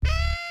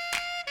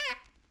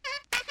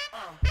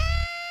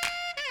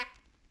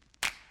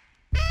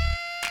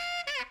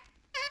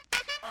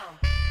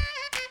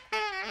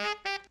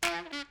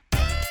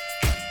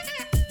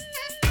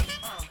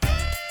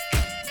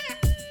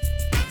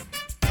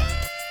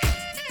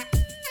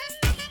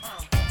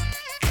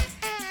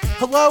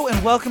Hello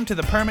and welcome to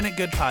the Permanent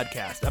Good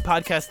Podcast, a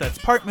podcast that's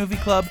part movie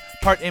club,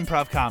 part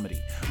improv comedy.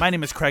 My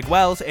name is Craig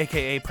Wells,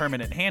 aka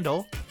Permanent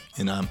Handle.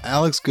 And I'm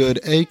Alex Good,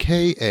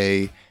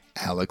 aka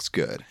Alex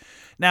Good.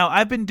 Now,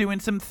 I've been doing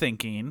some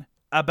thinking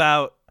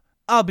about,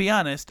 I'll be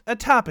honest, a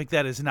topic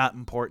that is not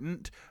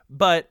important,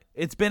 but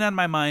it's been on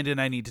my mind and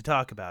I need to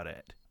talk about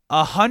it.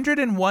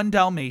 101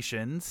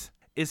 Dalmatians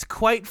is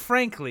quite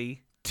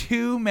frankly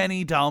too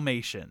many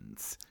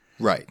Dalmatians.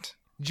 Right.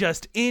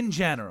 Just in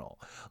general.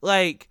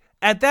 Like,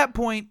 at that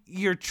point,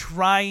 you're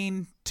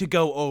trying to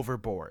go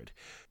overboard.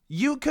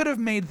 You could have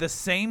made the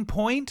same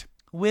point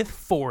with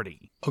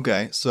 40.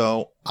 Okay,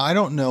 so I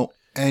don't know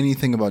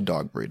anything about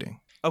dog breeding.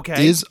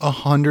 Okay. Is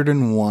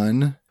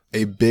 101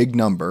 a big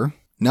number?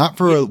 Not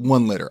for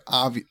one litter.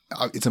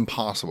 It's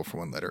impossible for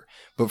one litter.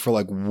 But for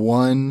like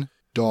one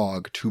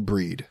dog to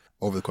breed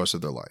over the course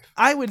of their life.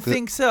 I would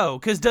think so,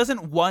 because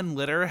doesn't one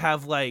litter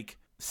have like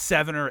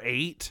 7 or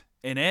 8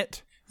 in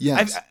it?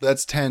 Yes,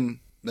 that's 10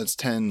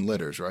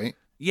 litters, right?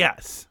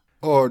 Yes.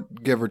 Or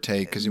give or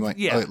take, because you might...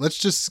 Yeah. Okay, let's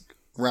just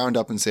round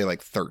up and say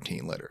like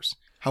 13 litters.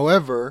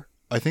 However,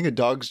 I think a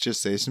dog's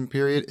gestation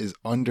period is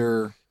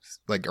under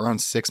like around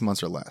 6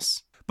 months or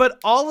less. But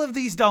all of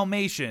these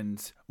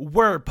Dalmatians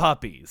were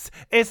puppies.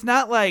 It's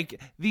not like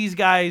these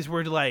guys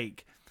were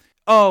like,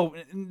 oh,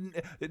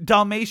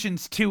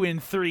 Dalmatians 2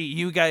 and 3,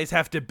 you guys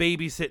have to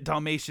babysit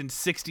Dalmatians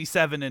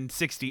 67 and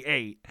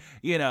 68.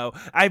 You know,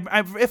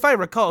 if I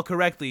recall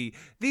correctly,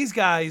 these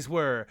guys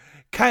were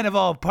kind of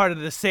all part of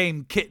the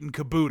same kit and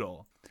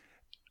caboodle.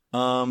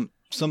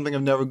 Something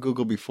I've never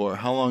Googled before.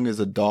 How long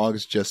is a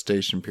dog's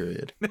gestation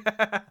period?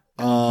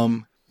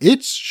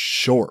 It's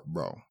short,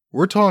 bro.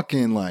 We're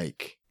talking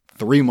like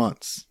 3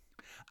 months.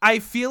 I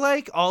feel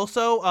like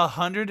also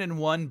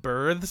 101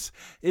 births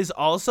is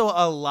also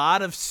a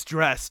lot of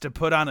stress to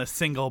put on a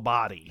single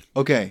body.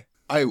 Okay,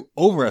 I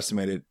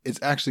overestimated.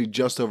 It's actually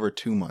just over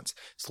 2 months.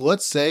 So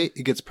let's say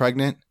it gets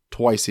pregnant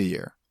twice a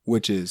year,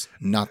 which is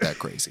not that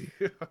crazy.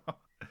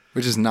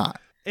 Which is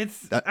not.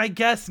 I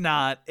guess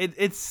not.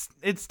 It's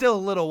still a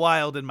little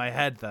wild in my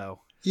head,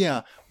 though.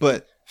 Yeah,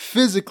 but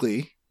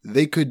physically,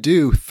 they could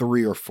do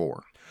 3 or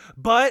 4.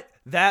 But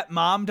that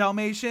mom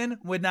Dalmatian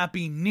would not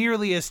be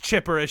nearly as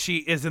chipper as she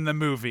is in the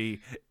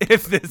movie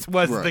if this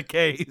was the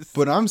case.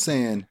 But I'm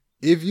saying,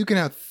 if you can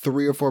have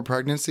 3 or 4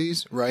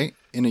 pregnancies, right,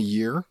 in a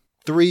year,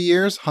 3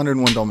 years,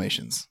 101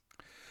 Dalmatians.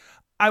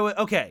 I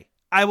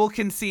will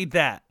concede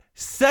that.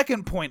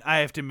 Second point I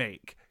have to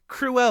make.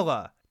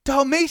 Cruella.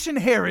 Dalmatian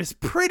hair is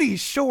pretty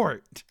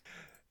short.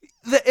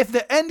 If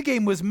the end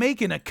game was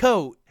making a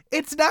coat,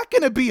 it's not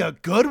going to be a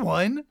good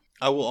one.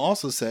 I will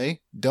also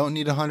say, don't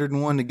need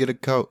 101 to get a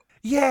coat.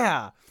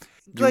 Yeah.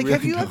 Like,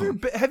 have you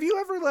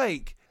ever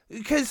like,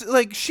 because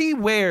like she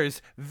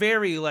wears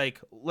very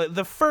like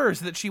the furs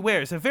that she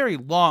wears have very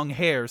long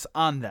hairs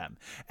on them.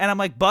 And I'm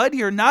like, bud,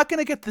 you're not going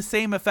to get the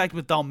same effect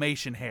with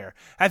Dalmatian hair.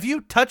 Have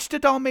you touched a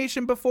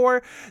Dalmatian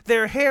before?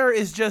 Their hair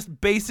is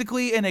just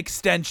basically an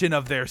extension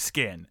of their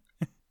skin.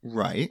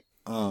 Right.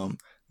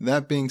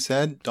 That being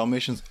said,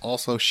 Dalmatians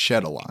also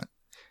shed a lot.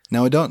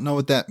 Now, I don't know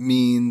what that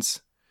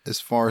means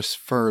as far as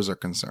furs are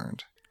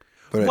concerned.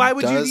 But why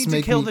would you need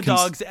to kill the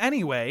dogs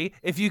anyway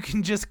if you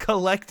can just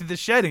collect the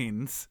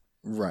sheddings?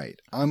 Right.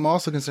 I'm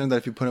also concerned that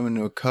if you put them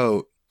into a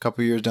coat, a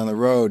couple years down the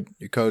road,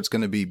 your coat's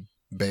going to be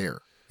bare,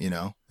 you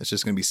know? It's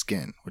just going to be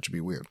skin, which would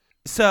be weird.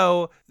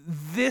 So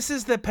this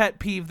is the pet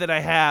peeve that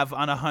I have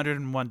on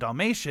 101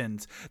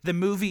 Dalmatians. The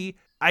movie,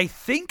 I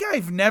think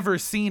I've never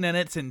seen in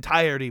its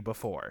entirety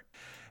before.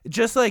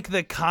 Just like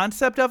the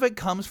concept of it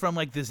comes from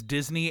like this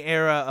Disney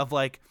era of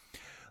like,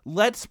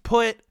 let's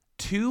put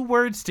 2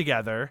 words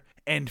together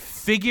and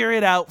figure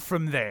it out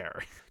from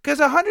there. Because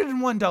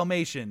 101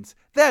 Dalmatians,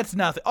 that's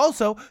nothing.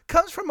 Also,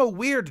 comes from a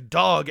weird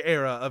dog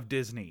era of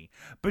Disney.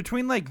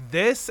 Between like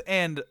this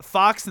and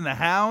Fox and the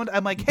Hound,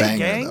 I'm like, hey,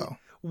 gang, though.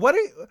 what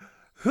are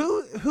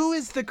who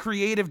is the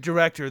creative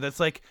director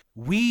that's like,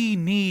 we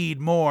need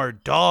more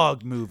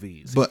dog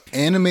movies? But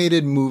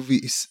animated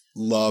movies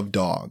love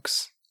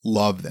dogs.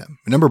 Love them.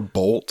 Remember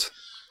Bolt?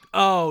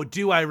 Oh,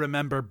 do I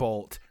remember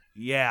Bolt?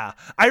 Yeah.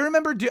 I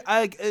remember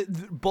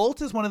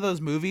Bolt is one of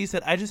those movies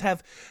that I just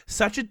have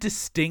such a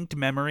distinct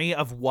memory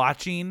of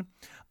watching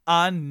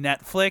on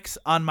Netflix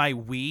on my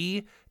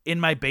Wii in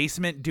my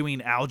basement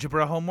doing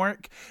algebra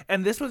homework.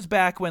 And this was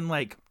back when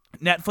like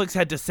Netflix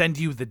had to send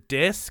you the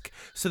disc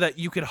so that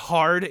you could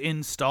hard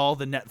install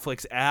the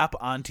Netflix app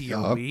onto your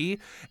Wii.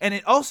 And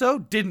it also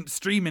didn't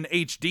stream in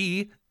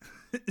HD.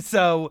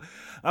 So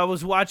I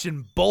was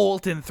watching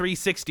Bolt in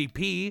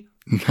 360p.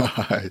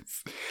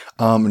 Nice.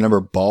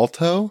 Remember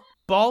Balto?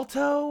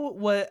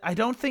 Balto? I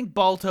don't think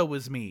Balto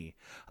was me.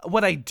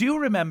 What I do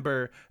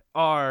remember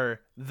are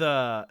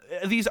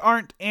these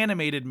aren't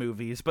animated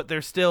movies, but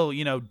they're still,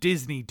 you know,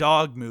 Disney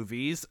dog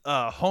movies.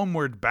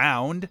 Homeward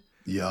Bound.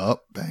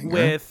 Yup, banger.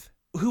 With,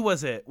 who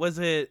was it? Was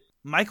it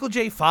Michael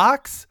J.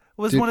 Fox?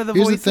 Was one of the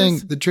voices?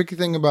 Here's the tricky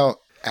thing about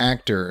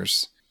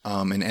actors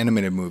in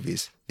animated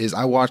movies is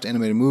I watched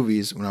animated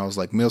movies when I was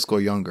like middle school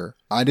or younger.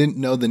 I didn't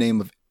know the name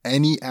of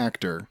any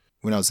actor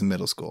when I was in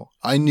middle school.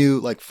 I knew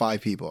like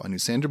 5 people. I knew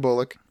Sandra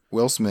Bullock,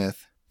 Will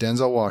Smith,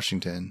 Denzel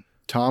Washington,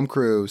 Tom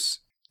Cruise,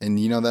 and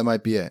that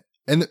might be it.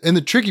 And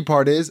the tricky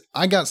part is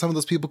I got some of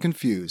those people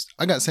confused.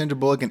 I got Sandra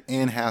Bullock and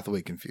Anne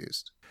Hathaway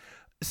confused.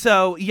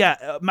 So,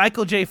 yeah,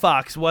 Michael J.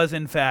 Fox was,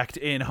 in fact,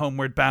 in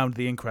Homeward Bound: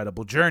 The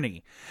Incredible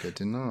Journey. Good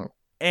to know.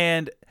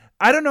 And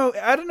I don't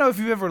know if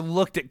you've ever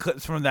looked at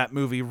clips from that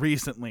movie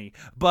recently,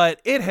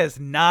 but it has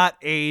not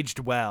aged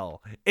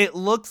well. It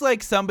looks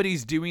like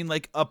somebody's doing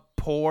like a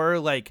poor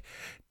like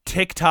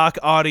TikTok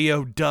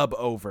audio dub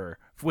over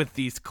with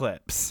these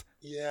clips.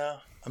 Yeah.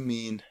 I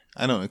mean,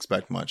 I don't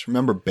expect much.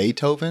 Remember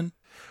Beethoven?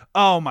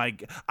 Oh my,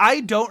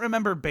 I don't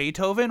remember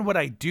Beethoven. What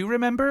I do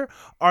remember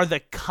are the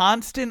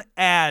constant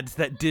ads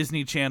that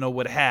Disney Channel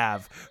would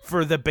have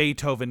for the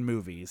Beethoven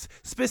movies.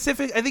 I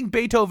think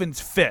Beethoven's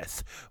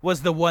Fifth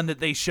was the one that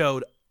they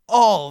showed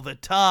all the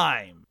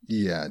time.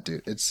 Yeah,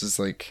 dude. It's just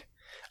like,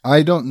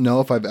 I don't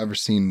know if I've ever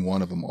seen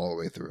one of them all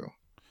the way through.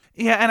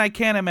 Yeah, and I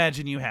can't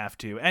imagine you have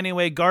to.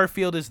 Anyway,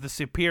 Garfield is the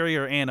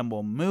superior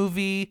animal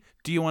movie.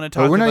 Do you want to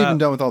talk about... But we're not even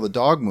done with all the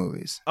dog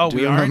movies. Oh, do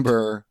you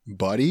remember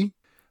Buddy?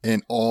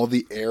 And all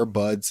the Air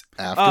Buds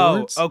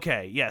afterwards? Oh,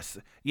 okay, yes.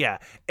 Yeah,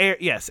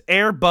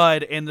 Air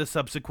Bud and the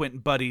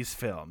subsequent Buddies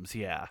films,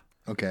 yeah.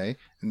 Okay,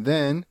 and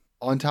then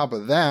on top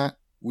of that,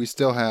 we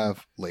still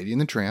have Lady and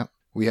the Tramp.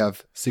 We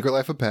have Secret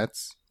Life of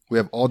Pets. We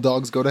have All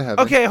Dogs Go to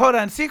Heaven. Okay, hold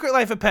on. Secret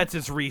Life of Pets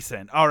is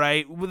recent, all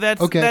right? That's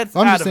I'm out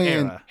just of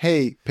saying, era.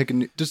 hey,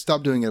 just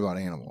stop doing it about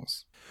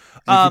animals.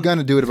 And if you're going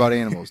to do it about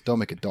animals, don't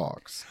make it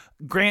dogs.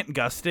 Grant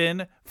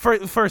Gustin.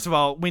 First of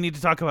all, we need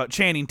to talk about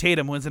Channing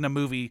Tatum was in a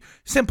movie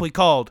simply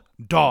called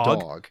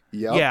Dog.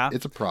 Yep, yeah,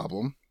 it's a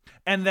problem.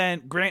 And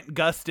then Grant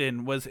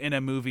Gustin was in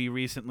a movie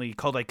recently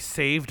called like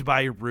Saved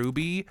by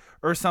Ruby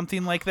or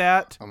something like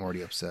that. I'm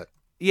already upset.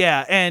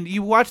 Yeah, and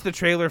you watch the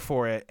trailer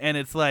for it, and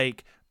it's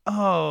like,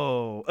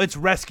 oh, it's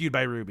Rescued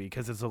by Ruby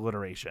because it's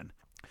alliteration.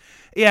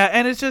 Yeah,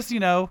 and it's just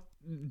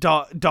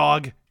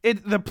dog.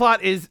 The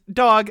plot is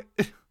dog.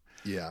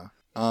 Yeah.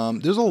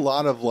 There's a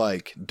lot of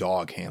like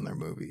dog handler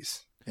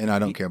movies, and I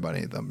don't care about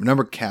any of them.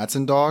 Remember Cats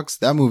and Dogs?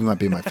 That movie might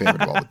be my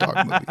favorite of all the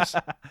dog movies.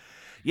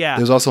 Yeah.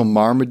 There's also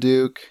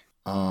Marmaduke,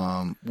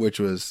 which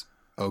was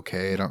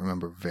okay. I don't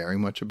remember very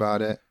much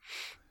about it.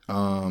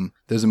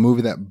 There's a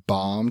movie that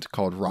bombed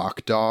called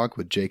Rock Dog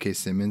with J.K.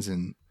 Simmons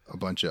and a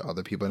bunch of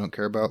other people I don't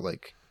care about,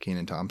 like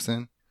Kenan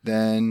Thompson.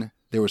 Then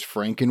there was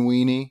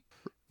Frankenweenie,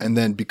 and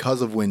then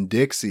Because of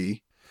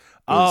Winn-Dixie.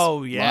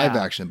 Live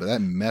action, but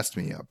that messed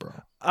me up,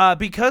 bro.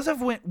 Because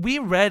of when we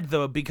read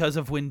the Because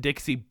of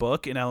Winn-Dixie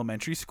book in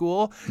elementary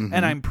school,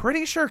 and I'm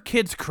pretty sure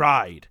kids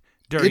cried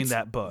during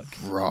that book.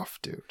 Rough,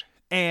 dude.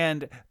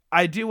 And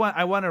I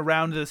want to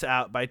round this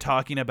out by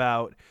talking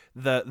about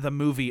the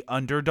movie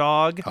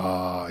Underdog.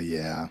 Oh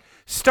yeah,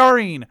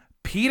 starring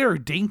Peter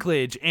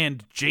Dinklage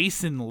and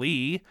Jason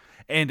Lee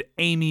and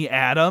Amy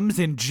Adams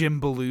and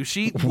Jim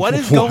Belushi. What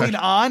is going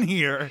on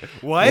here?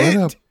 What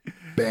a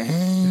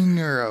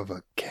banger of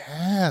a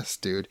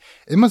cast, dude.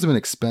 It must have been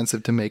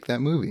expensive to make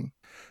that movie.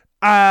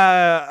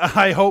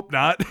 I hope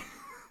not.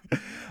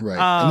 Right.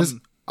 And this,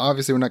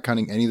 obviously we're not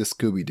counting any of the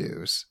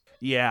Scooby-Doos.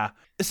 Yeah.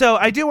 So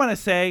I do want to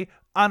say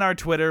on our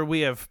Twitter,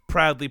 we have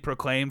proudly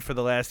proclaimed for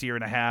the last year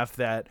and a half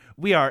that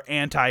we are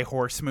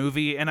anti-horse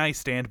movie, and I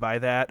stand by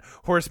that.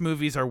 Horse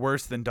movies are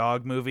worse than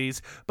dog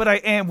movies, but I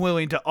am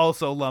willing to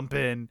also lump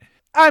in,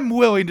 I'm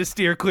willing to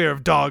steer clear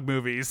of dog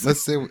movies.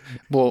 Let's say,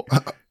 well,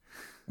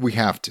 we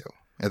have to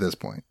at this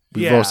point.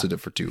 We roasted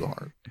it for too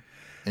hard,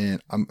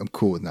 and I'm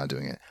cool with not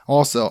doing it.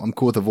 Also, I'm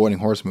cool with avoiding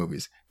horse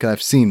movies because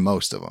I've seen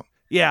most of them.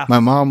 Yeah. My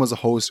mom was a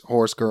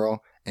horse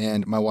girl,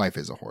 and my wife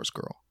is a horse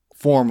girl.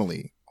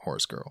 Formerly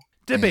horse girl.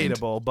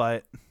 Debatable,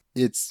 but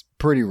it's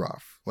pretty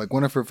rough. Like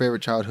one of her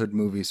favorite childhood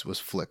movies was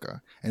Flicka.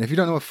 And if you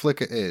don't know what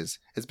Flicka is,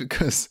 it's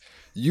because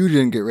you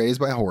didn't get raised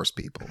by horse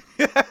people.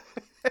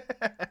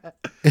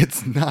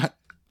 It's not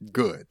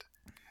good.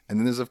 And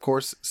then there's of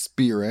course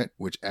Spirit,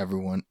 which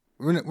everyone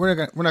we're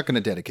not going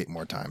to dedicate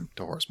more time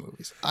to horse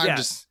movies.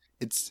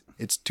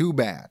 It's too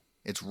bad.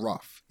 It's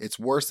rough. It's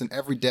worse than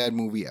every dad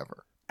movie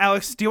ever.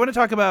 Alex, do you want to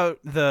talk about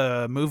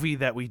the movie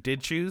that we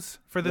did choose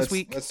for this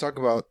week? Let's talk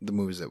about the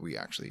movies that we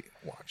actually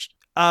watched.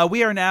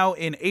 We are now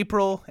in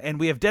April, and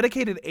we have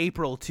dedicated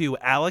April to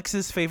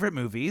Alex's favorite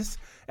movies.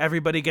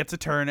 Everybody gets a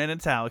turn, and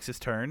it's Alex's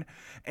turn.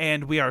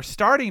 And we are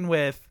starting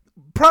with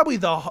probably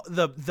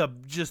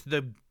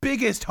the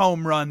biggest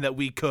home run that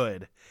we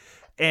could.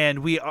 And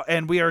we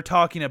are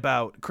talking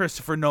about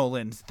Christopher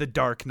Nolan's The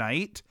Dark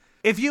Knight.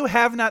 If you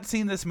have not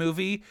seen this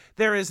movie,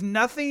 there is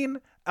nothing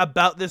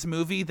about this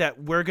movie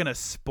that we're going to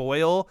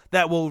spoil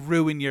that will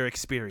ruin your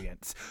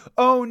experience.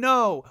 Oh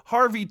no,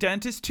 Harvey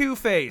Dent is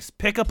Two-Face.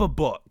 Pick up a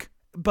book.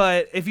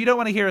 But if you don't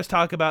want to hear us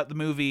talk about the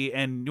movie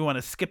and you want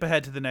to skip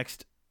ahead to the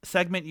next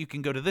segment, you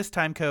can go to this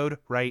time code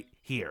right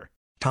here.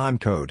 Time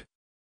code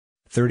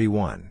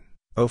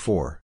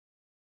 3104.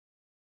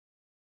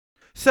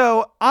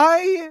 So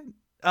I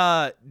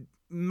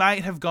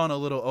might have gone a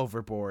little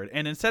overboard,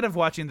 and instead of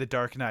watching The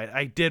Dark Knight,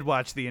 I did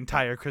watch the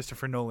entire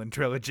Christopher Nolan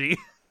trilogy.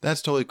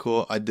 That's totally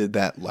cool. I did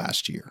that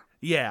last year.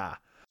 Yeah.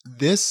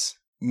 This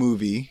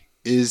movie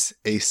is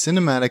a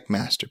cinematic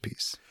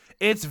masterpiece.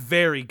 It's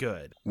very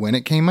good. When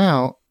it came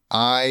out,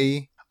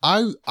 I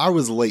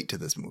was late to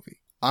this movie.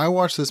 I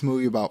watched this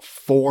movie about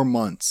 4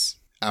 months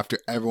after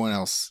everyone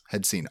else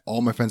had seen it.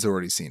 All my friends had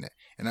already seen it.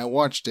 And I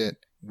watched it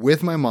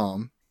with my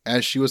mom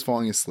as she was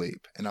falling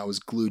asleep, and I was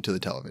glued to the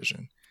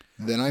television.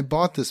 Then I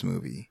bought this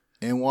movie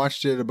and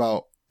watched it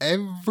about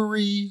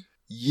every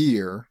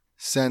year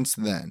since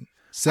then.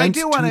 Since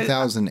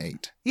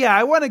 2008. Yeah,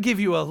 I want to give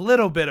you a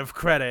little bit of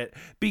credit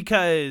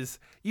because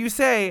you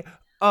say,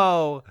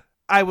 oh,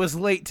 I was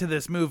late to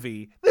this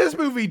movie. This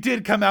movie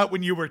did come out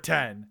when you were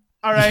 10.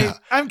 All right? Yeah.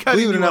 I'm cutting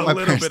Believe it or not, you a my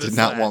little parents bit of did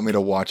not slack. want me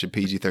to watch a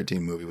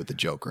PG-13 movie with the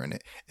Joker in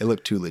it. It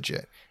looked too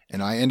legit.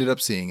 And I ended up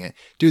seeing it.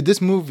 Dude,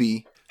 this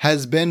movie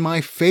has been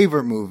my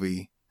favorite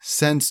movie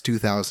since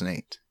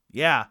 2008.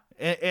 Yeah,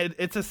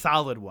 it's a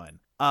solid one.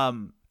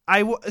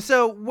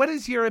 So what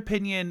is your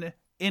opinion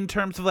in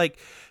terms of like,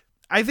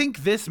 I think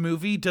this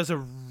movie does a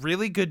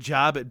really good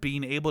job at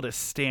being able to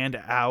stand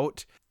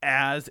out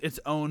as its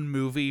own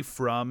movie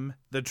from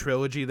the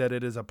trilogy that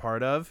it is a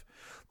part of.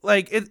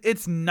 Like,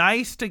 it's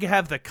nice to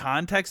have the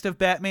context of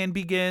Batman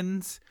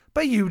Begins,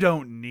 but you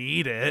don't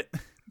need it.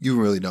 You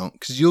really don't.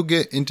 Because you'll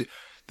get into...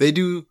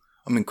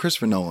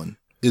 Christopher Nolan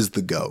is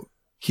the GOAT.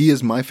 He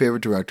is my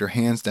favorite director,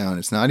 hands down.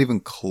 It's not even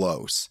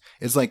close.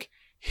 It's like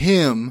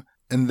him,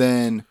 and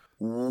then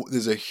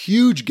there's a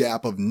huge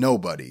gap of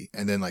nobody,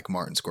 and then like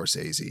Martin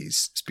Scorsese,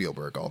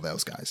 Spielberg, all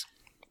those guys.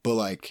 But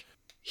like,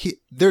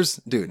 there's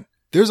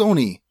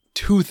only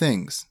 2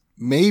 things,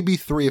 maybe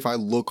 3 if I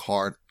look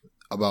hard,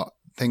 about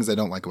things I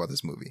don't like about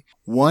this movie.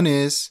 One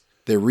is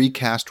they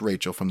recast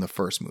Rachel from the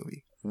first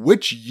movie,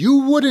 which you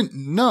wouldn't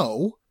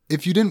know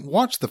if you didn't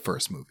watch the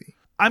first movie.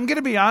 I'm going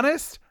to be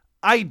honest.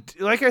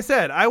 Like I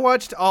said, I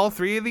watched all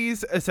 3 of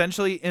these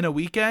essentially in a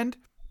weekend.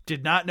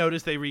 Did not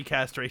notice they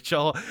recast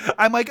Rachel.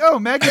 I'm like, oh,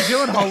 Maggie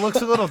Gyllenhaal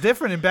looks a little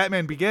different in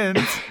Batman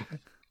Begins.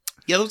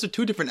 Yeah, those are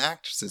 2 different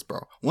actresses,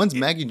 bro. One's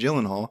Maggie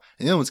Gyllenhaal,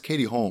 and the other one's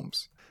Katie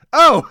Holmes.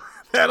 Oh,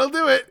 that'll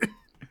do it.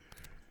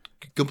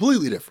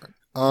 Completely different.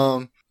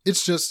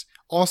 It's just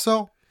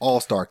also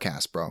all-star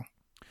cast, bro.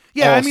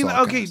 Yeah,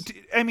 All-star okay. cast.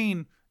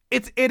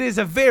 It is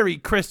a very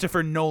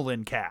Christopher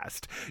Nolan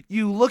cast.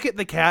 You look at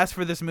the cast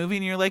for this movie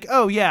and you're like,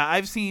 oh yeah,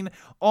 I've seen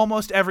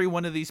almost every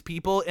one of these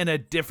people in a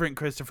different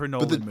Christopher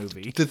Nolan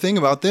movie. The thing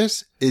about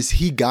this is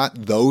he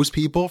got those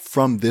people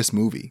from this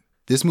movie.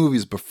 This movie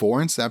is before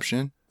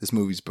Inception. This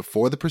movie's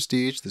before The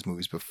Prestige. This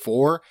movie's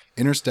before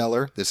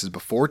Interstellar. This is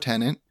before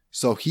Tenet.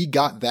 So he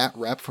got that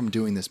rep from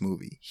doing this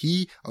movie.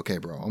 Okay,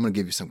 bro, I'm going to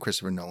give you some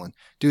Christopher Nolan.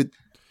 Dude,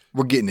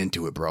 we're getting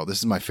into it, bro. This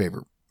is my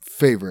favorite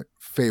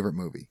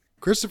movie.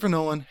 Christopher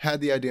Nolan had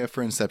the idea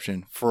for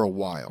Inception for a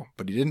while,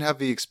 but he didn't have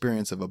the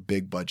experience of a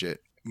big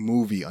budget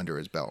movie under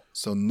his belt.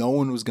 So no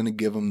one was going to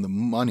give him the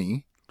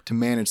money to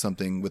manage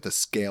something with the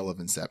scale of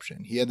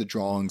Inception. He had the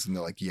drawings and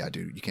they're like, yeah,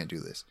 dude, you can't do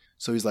this.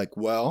 So he's like,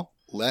 well,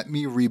 let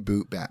me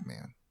reboot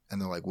Batman.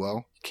 And they're like,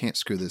 well, you can't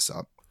screw this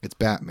up. It's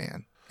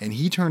Batman. And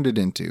he turned it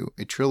into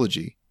a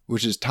trilogy,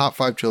 which is top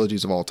 5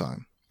 trilogies of all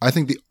time. I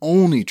think the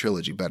only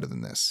trilogy better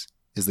than this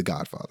is The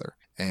Godfather.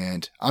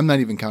 And I'm not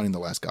even counting the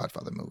last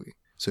Godfather movie.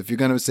 So if you're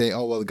going to say,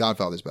 oh, well, The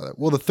Godfather's better.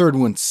 Well, the third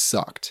one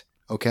sucked,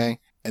 okay?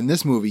 And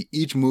this movie,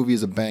 each movie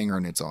is a banger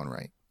in its own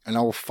right. And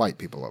I will fight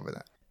people over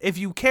that. If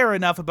you care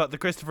enough about the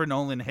Christopher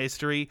Nolan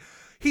history,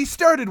 he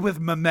started with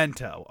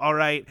Memento, all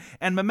right?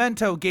 And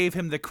Memento gave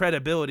him the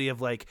credibility of,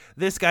 like,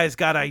 this guy's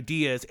got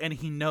ideas and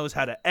he knows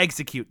how to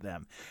execute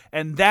them.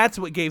 And that's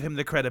what gave him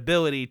the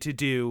credibility to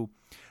do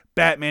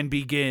Batman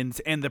Begins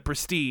and The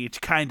Prestige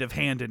kind of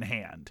hand in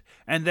hand.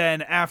 And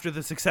then after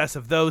the success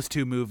of those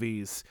 2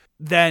 movies,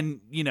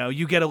 then,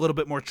 you get a little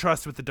bit more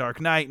trust with The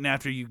Dark Knight. And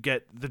after you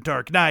get The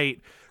Dark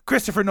Knight,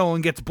 Christopher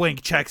Nolan gets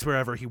blank checks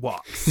wherever he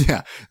walks.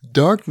 Yeah.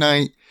 Dark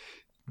Knight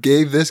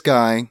gave this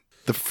guy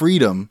the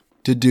freedom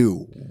to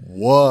do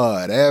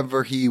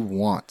whatever he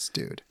wants,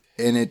 dude.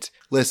 And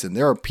listen,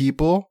 there are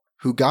people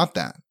who got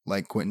that,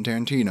 like Quentin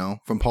Tarantino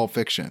from Pulp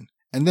Fiction.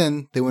 And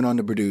then they went on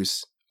to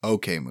produce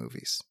okay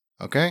movies.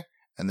 Okay?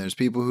 And there's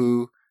people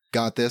who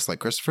got this, like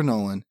Christopher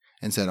Nolan,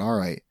 and said, all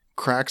right,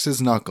 cracks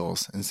his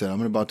knuckles and said,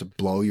 I'm about to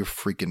blow your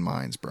freaking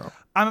minds, bro.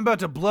 I'm about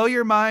to blow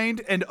your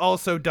mind and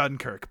also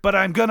Dunkirk, but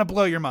I'm going to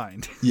blow your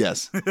mind.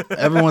 Yes.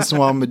 Every once in a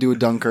while, I'm going to do a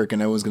Dunkirk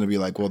and everyone's going to be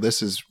like, well,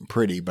 this is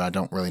pretty, but I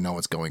don't really know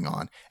what's going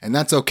on. And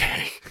that's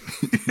okay.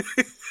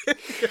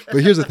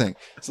 But here's the thing.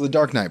 So The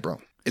Dark Knight,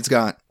 bro, it's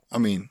got,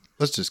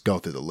 let's just go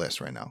through the list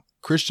right now.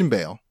 Christian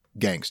Bale,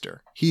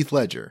 gangster. Heath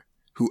Ledger,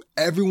 who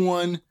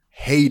everyone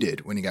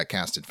hated when he got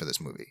casted for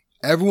this movie.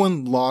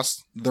 Everyone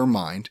lost their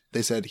mind.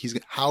 They said,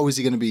 how is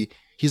he going to be?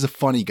 He's a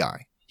funny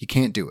guy. He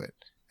can't do it.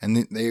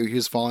 And he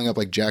was following up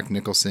like Jack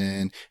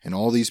Nicholson and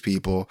all these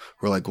people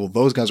who are like, well,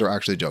 those guys are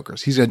actually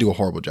jokers. He's going to do a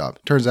horrible job.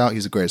 Turns out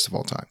he's the greatest of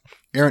all time.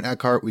 Aaron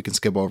Eckhart, we can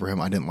skip over him.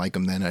 I didn't like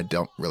him then. I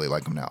don't really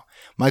like him now.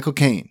 Michael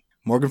Caine,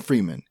 Morgan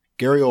Freeman,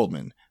 Gary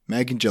Oldman,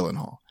 Maggie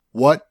Gyllenhaal.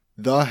 What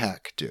the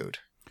heck, dude?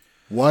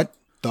 What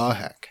the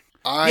heck?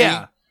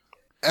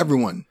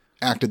 Everyone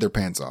acted their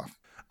pants off.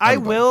 I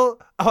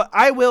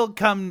will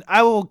come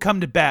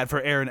to bat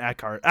for Aaron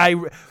Eckhart.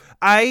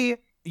 I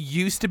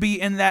used to be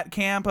in that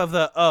camp of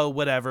the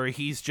whatever,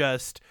 he's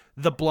just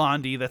the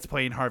blondie that's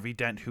playing Harvey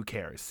Dent, who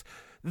cares.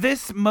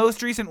 This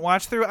most recent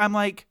watch through, I'm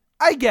like,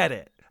 I get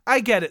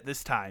it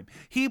this time.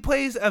 He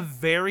plays a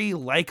very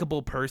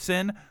likable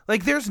person.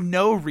 Like, there's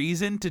no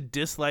reason to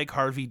dislike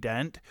Harvey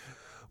Dent,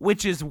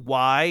 which is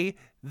why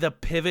the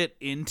pivot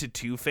into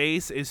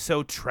Two-Face is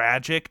so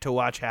tragic to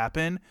watch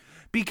happen,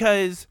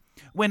 because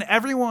when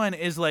everyone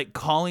is like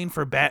calling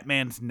for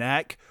Batman's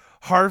neck,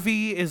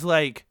 Harvey is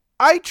like,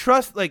 I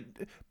trust,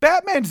 like,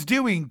 Batman's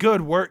doing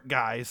good work,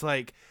 guys.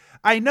 Like,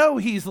 I know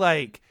he's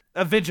like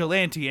a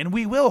vigilante and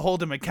we will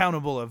hold him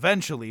accountable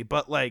eventually,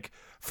 but like,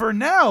 for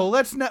now,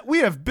 we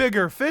have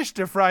bigger fish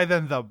to fry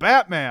than the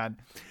Batman.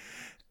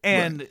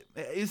 And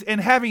right.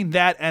 And having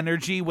that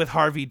energy with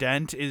Harvey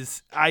Dent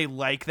I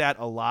like that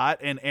a lot,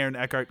 and Aaron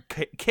Eckhart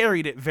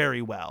carried it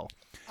very well.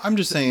 I'm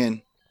just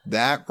saying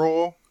that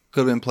role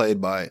could have been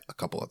played by a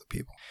couple other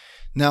people.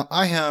 Now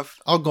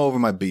I'll go over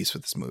my beefs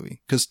with this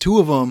movie, because two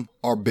of them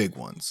are big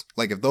ones.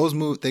 Like, if those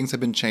things have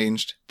been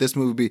changed, this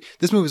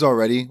movie's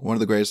already one of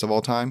the greatest of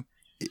all time.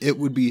 It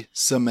would be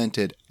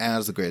cemented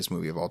as the greatest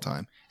movie of all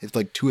time if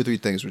like 2 or 3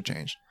 things were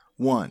changed.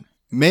 1,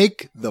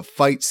 make the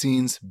fight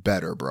scenes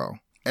better, bro.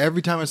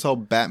 Every time I saw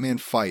Batman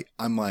fight,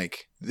 I'm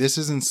like, this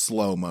is in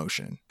slow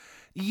motion.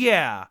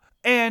 Yeah.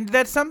 And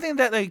that's something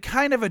that they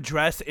kind of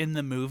address in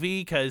the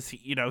movie, because,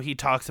 you know, he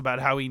talks about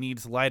how he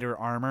needs lighter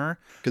armor.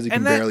 Because he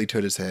can barely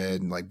toot his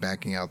head and like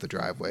backing out the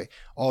driveway.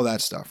 All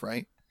that stuff,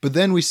 right? But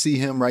then we see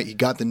him, right? He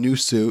got the new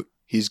suit.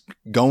 He's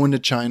going to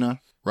China,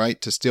 right?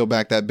 To steal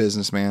back that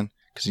businessman,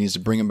 because he needs to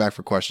bring him back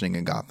for questioning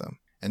in Gotham.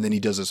 And then he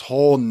does this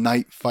whole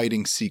night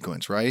fighting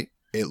sequence, right?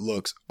 It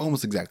looks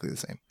almost exactly the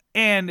same.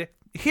 And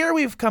here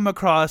we've come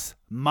across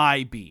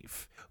my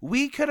beef.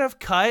 We could have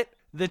cut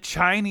the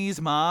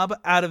Chinese mob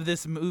out of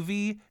this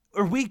movie,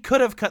 and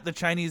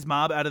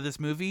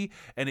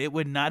it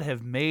would not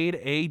have made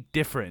a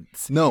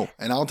difference. No,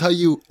 and I'll tell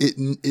you,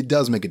 it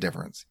does make a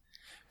difference.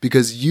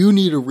 Because you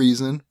need a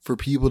reason for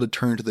people to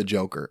turn to the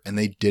Joker, and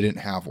they didn't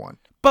have one.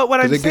 But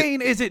what I'm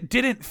saying is it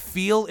didn't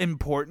feel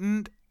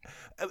important.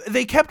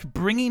 They kept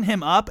bringing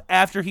him up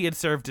after he had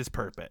served his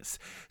purpose.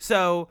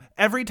 So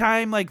every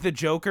time, like, the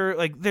Joker,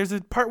 like, there's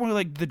a part where,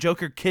 like, the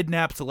Joker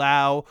kidnaps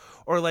Lau,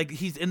 or, like,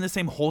 he's in the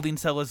same holding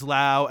cell as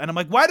Lau, and I'm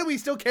like, why do we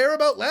still care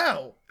about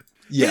Lau?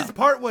 Yeah. His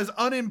part was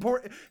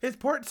unimportant. His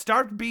part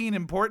stopped being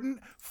important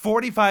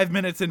 45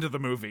 minutes into the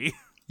movie.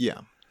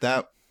 Yeah,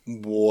 that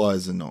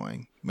was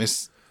annoying. My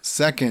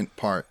second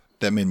part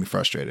that made me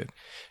frustrated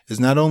is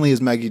not only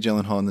is Maggie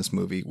Gyllenhaal in this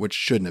movie, which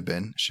shouldn't have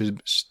been,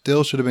 should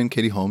have been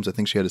Katie Holmes. I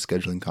think she had a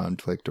scheduling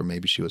conflict, or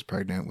maybe she was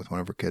pregnant with one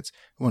of her kids,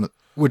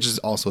 which is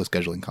also a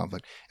scheduling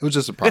conflict. It was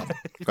just a problem,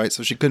 right?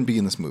 So she couldn't be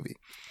in this movie.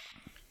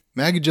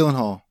 Maggie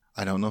Gyllenhaal,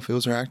 I don't know if it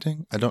was her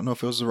acting. I don't know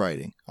if it was the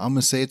writing. I'm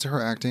going to say it's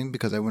her acting,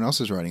 because everyone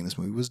else's writing in this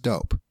movie was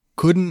dope.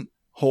 Couldn't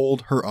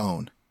hold her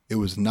own. It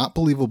was not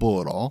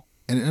believable at all,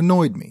 and it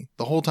annoyed me.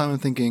 The whole time I'm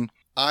thinking,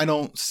 I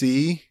don't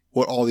see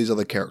what all these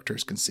other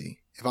characters can see.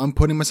 If I'm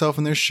putting myself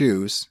in their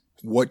shoes,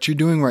 what you're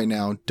doing right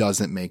now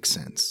doesn't make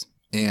sense.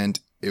 And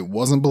it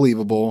wasn't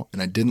believable,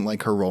 and I didn't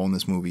like her role in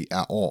this movie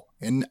at all.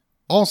 And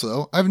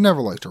also, I've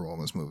never liked her role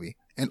in this movie.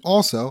 And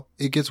also,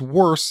 it gets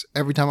worse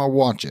every time I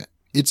watch it.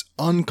 It's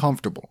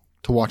uncomfortable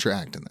to watch her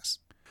act in this.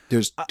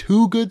 There's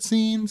 2 good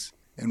scenes,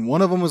 and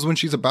one of them is when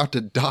she's about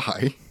to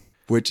die,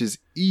 which is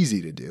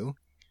easy to do.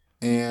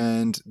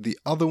 And the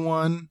other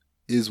one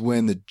is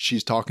when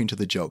she's talking to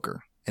the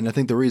Joker. And I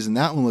think the reason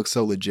that one looks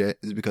so legit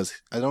is because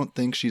I don't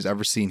think she's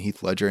ever seen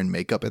Heath Ledger in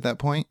makeup at that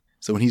point.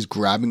 So when he's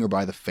grabbing her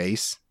by the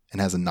face and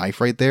has a knife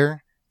right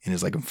there and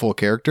is like in full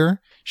character,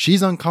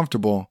 she's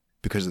uncomfortable,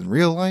 because in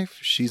real life,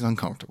 she's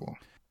uncomfortable.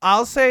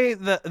 I'll say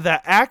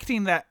the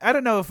acting that I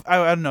don't know if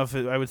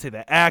I would say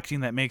the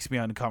acting that makes me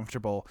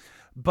uncomfortable,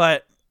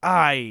 but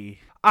I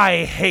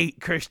hate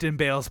Christian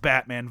Bale's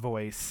Batman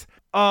voice.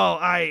 Oh,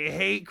 I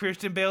hate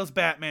Christian Bale's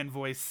Batman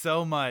voice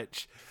so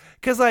much.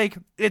 Because, like,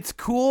 it's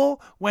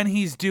cool when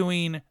he's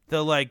doing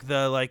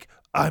the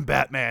I'm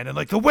Batman, and,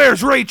 like, the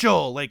where's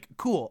Rachel? Like,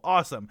 cool,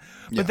 awesome.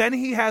 Yeah. But then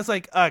he has,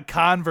 like, a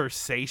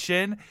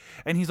conversation,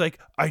 and he's like,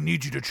 I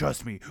need you to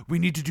trust me. We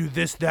need to do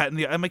this, that, and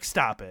the... I'm like,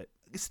 stop it.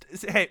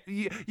 Hey,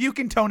 you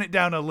can tone it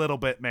down a little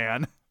bit,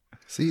 man.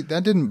 See,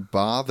 that didn't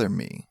bother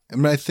me. I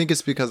mean, I think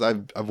it's because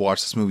I've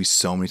watched this movie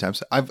so many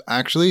times. I've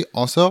actually,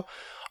 also,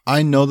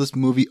 I know this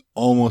movie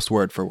almost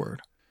word for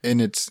word.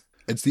 And it's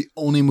the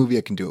only movie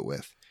I can do it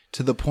with.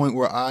 To the point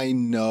where I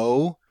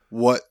know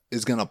what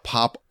is going to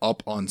pop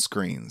up on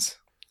screens.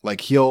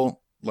 Like,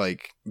 he'll,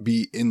 like,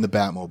 be in the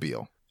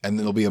Batmobile, and then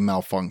there'll be a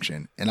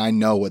malfunction, and I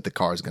know what the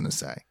car is going to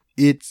say.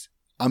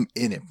 I'm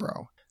in it,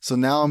 bro. So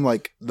now I'm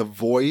like, the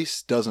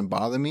voice doesn't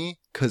bother me,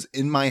 because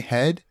in my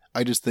head,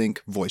 I just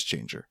think voice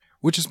changer,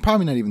 which is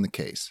probably not even the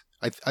case.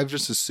 I've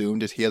just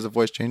assumed that he has a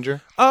voice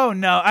changer. Oh,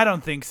 no, I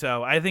don't think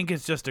so. I think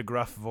it's just a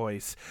gruff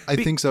voice. I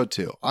think so,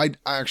 too. I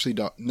actually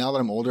don't. Now that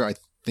I'm older, I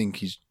think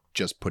he's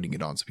just putting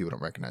it on so people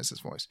don't recognize his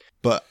voice.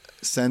 But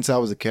since I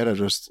was a kid,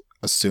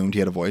 assumed he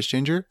had a voice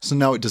changer. So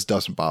now it just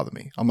doesn't bother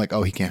me. I'm like,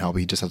 oh, he can't help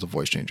it. He just has a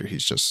voice changer.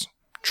 He's just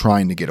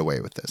trying to get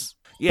away with this.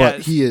 Yeah,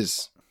 but he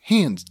is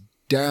hands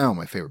down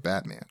my favorite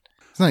Batman.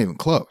 It's not even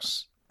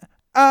close.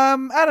 I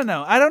don't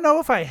know. I don't know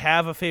if I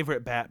have a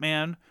favorite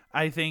Batman.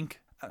 I think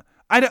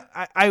I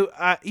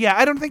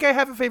don't think I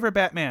have a favorite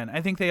Batman.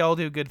 I think they all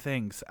do good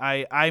things.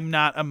 I'm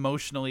not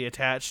emotionally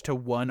attached to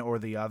one or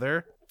the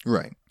other.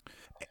 Right.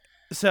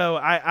 So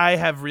I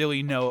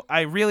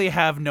really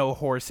have no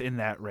horse in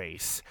that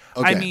race.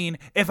 Okay. I mean,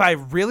 if I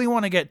really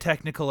want to get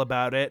technical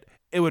about it,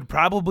 it would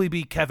probably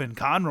be Kevin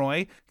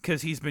Conroy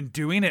because he's been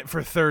doing it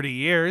for 30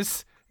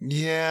 years.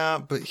 Yeah,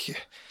 but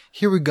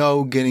here we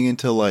go getting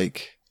into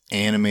like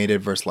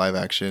animated versus live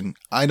action.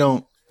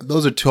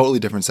 Those are totally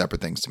different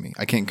separate things to me.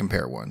 I can't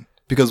compare one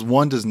because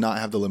one does not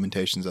have the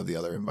limitations of the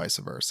other and vice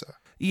versa.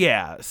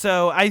 Yeah,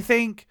 so I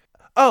think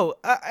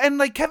and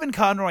like Kevin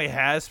Conroy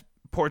has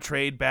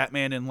portrayed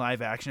Batman in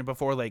live action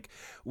before, like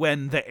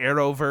when the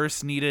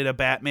Arrowverse needed a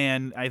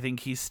Batman, I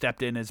think he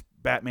stepped in as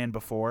Batman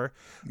before.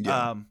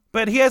 Yeah.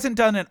 But he hasn't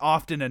done it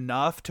often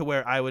enough to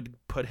where I would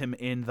put him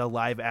in the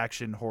live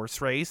action horse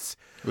race.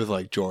 With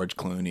like George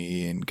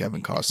Clooney and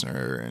Kevin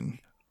Costner and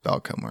Val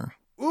Kilmer.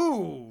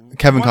 Ooh.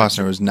 Kevin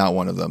Costner was not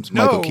one of them. It's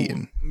Michael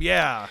Keaton.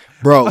 Yeah.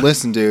 Bro,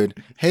 listen,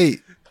 dude. Hey,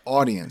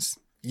 audience.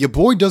 Your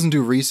boy doesn't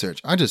do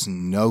research. I just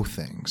know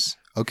things.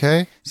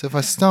 Okay? So if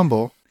I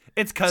stumble,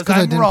 it's because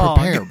I I'm didn't wrong.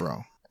 prepare,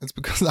 bro. It's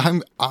because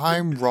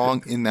I'm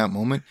wrong in that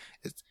moment.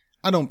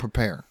 I don't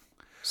prepare.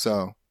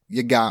 So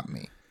you got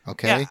me.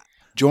 Okay? Yeah.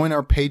 Join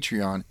our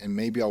Patreon and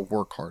maybe I'll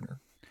work harder.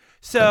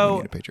 So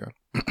we need a Patreon.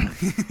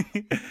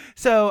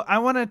 So I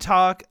want to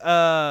talk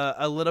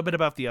a little bit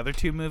about the other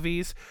two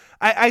movies.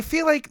 I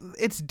feel like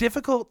it's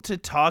difficult to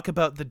talk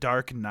about The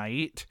Dark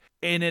Knight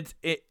and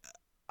it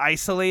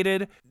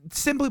isolated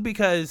simply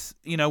because,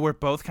 you know, we're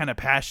both kind of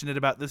passionate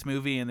about this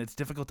movie and it's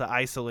difficult to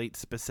isolate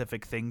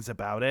specific things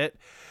about it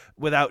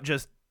without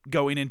just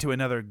going into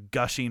another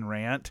gushing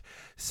rant.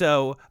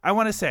 So I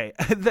want to say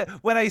that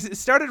when I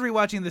started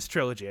rewatching this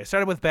trilogy, I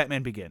started with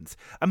Batman Begins,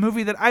 a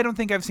movie that I don't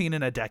think I've seen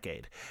in a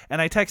decade.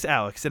 And I text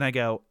Alex and I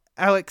go,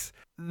 Alex,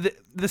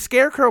 the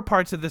Scarecrow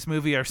parts of this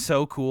movie are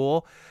so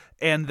cool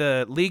and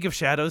the League of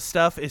Shadows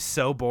stuff is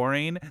so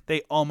boring,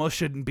 they almost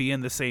shouldn't be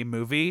in the same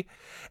movie.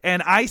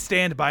 And I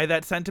stand by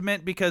that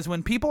sentiment because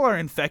when people are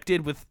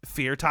infected with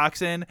fear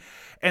toxin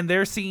and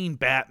they're seeing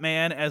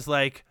Batman as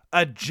like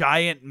a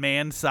giant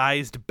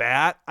man-sized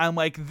bat, I'm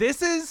like,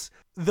 this is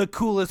the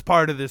coolest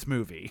part of this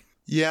movie.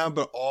 Yeah,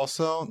 but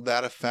also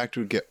that effect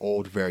would get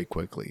old very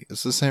quickly.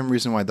 It's the same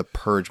reason why the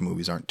Purge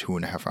movies aren't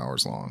 2.5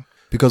 hours long.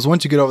 Because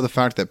once you get over the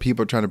fact that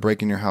people are trying to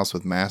break in your house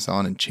with masks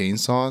on and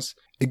chainsaws,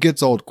 it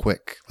gets old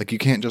quick. Like you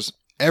can't just,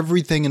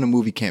 everything in a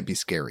movie can't be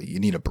scary. You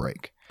need a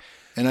break.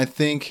 And I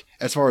think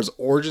as far as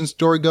origin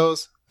story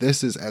goes,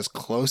 this is as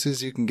close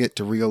as you can get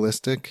to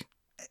realistic.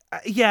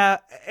 Yeah,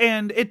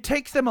 and it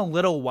takes them a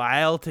little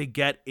while to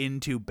get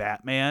into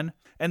Batman.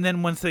 And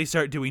then once they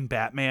start doing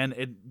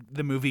Batman,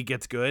 the movie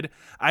gets good.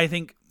 I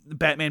think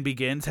Batman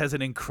Begins has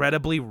an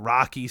incredibly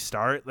rocky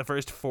start. The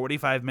first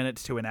 45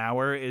 minutes to an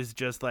hour is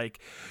just like,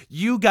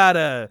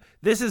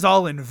 this is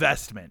all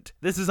investment.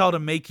 This is all to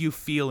make you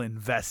feel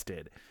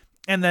invested.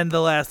 And then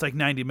the last like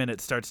 90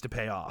 minutes starts to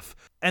pay off.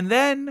 And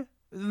then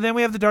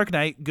we have The Dark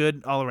Knight,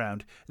 good all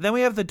around. Then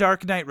we have The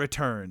Dark Knight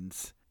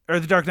Returns. Or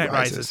The Dark Knight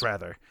Rises,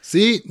 rather.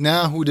 See,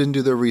 now who didn't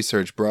do their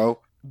research, bro?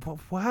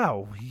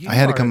 Wow. I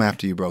had to come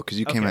after you, bro, because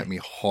you came at me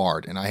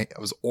hard, and I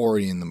was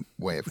already in the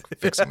way of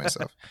fixing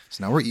myself.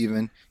 So now we're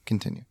even.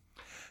 Continue.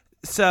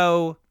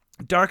 So,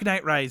 Dark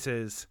Knight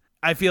Rises,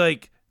 I feel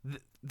like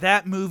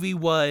that movie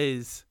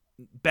was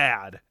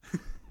bad.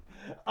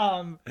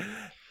 I've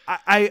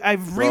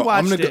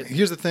rewatched it.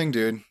 Here's the thing,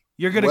 dude.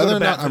 You're going to go to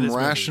bat for this movie. Whether or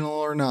not I'm rational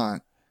or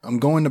not, I'm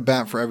going to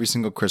bat for every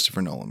single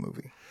Christopher Nolan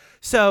movie.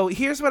 So,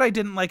 here's what I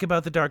didn't like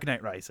about The Dark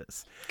Knight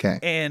Rises. Okay.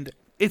 And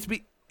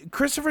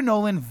Christopher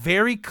Nolan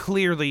very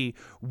clearly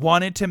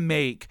wanted to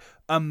make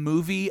a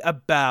movie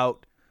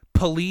about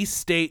police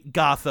state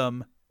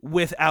Gotham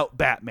without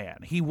Batman.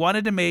 He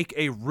wanted to make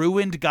a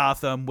ruined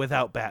Gotham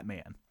without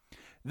Batman.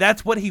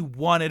 That's what he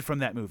wanted from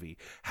that movie.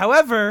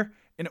 However,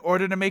 in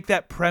order to make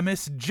that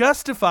premise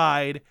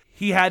justified,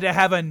 he had to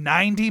have a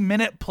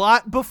 90-minute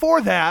plot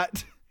before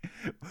that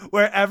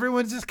where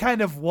everyone's just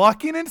kind of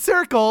walking in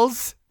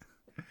circles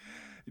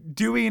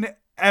doing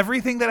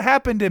everything that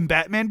happened in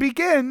Batman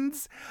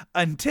Begins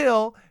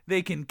until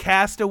they can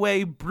cast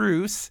away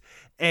Bruce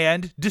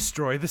and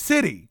destroy the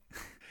city.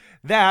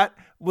 That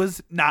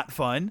was not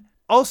fun.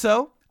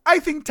 Also, I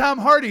think Tom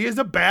Hardy is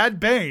a bad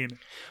Bane.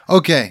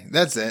 Okay,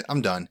 that's it.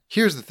 I'm done.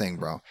 Here's the thing,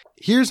 bro.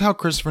 Here's how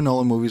Christopher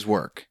Nolan movies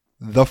work.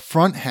 The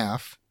front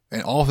half,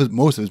 and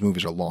most of his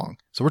movies are long,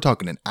 so we're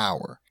talking an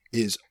hour,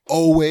 is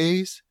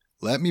always,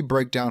 let me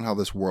break down how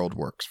this world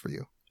works for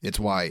you. It's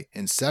why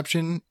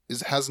Inception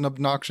has an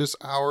obnoxious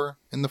hour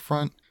in the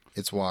front.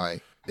 It's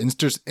why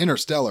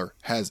Interstellar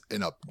has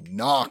an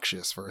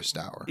obnoxious first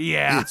hour.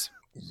 Yeah. It's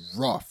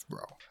rough,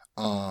 bro.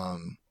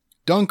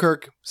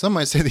 Dunkirk, some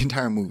might say the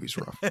entire movie's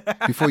rough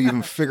before you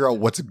even figure out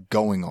what's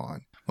going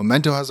on.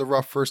 Memento has a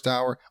rough first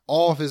hour.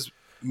 All of his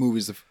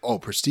movies,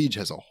 Prestige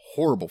has a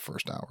horrible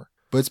first hour.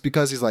 But it's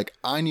because he's like,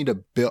 I need to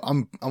build.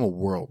 I'm a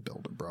world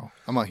builder, bro.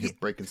 I'm out here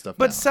breaking stuff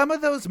down. But some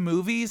of those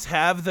movies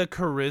have the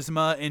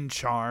charisma and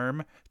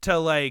charm to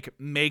like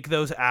make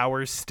those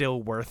hours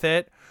still worth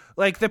it.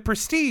 Like The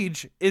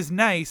Prestige is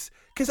nice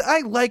because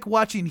I like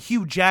watching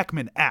Hugh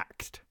Jackman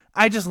act.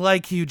 I just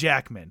like Hugh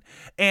Jackman.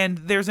 And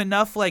there's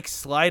enough like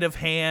sleight of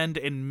hand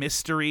and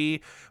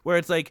mystery where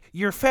it's like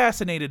you're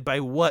fascinated by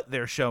what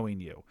they're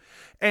showing you.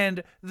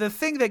 And the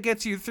thing that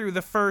gets you through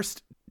the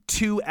first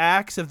 2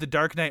 acts of The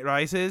Dark Knight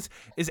Rises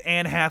is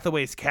Anne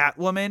Hathaway's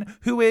Catwoman,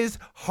 who is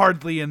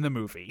hardly in the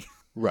movie.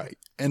 Right.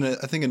 And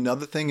I think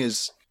another thing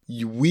is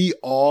we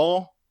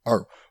all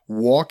are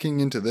walking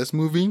into this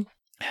movie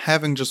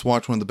having just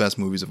watched one of the best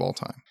movies of all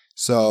time.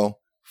 So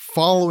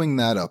following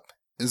that up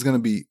is going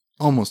to be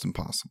almost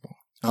impossible.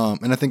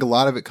 And I think a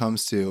lot of it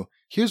comes to,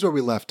 here's where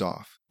we left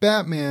off.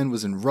 Batman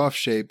was in rough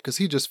shape because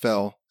he just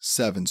fell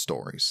 7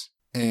 stories.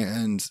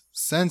 And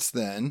since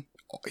then,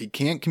 he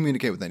can't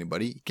communicate with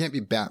anybody. He can't be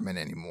Batman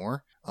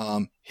anymore.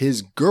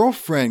 His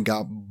girlfriend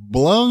got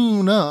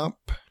blown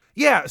up.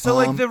 Yeah, so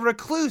like the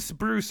recluse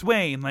Bruce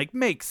Wayne like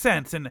makes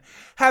sense, and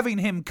having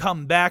him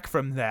come back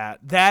from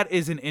that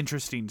is an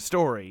interesting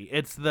story.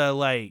 It's the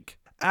like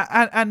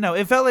I don't know.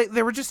 It felt like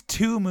there were just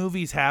 2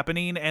 movies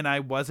happening, and I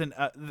wasn't.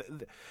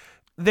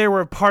 There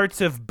were parts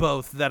of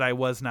both that I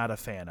was not a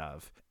fan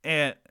of,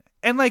 and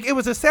like it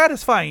was a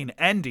satisfying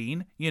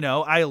ending. You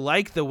know, I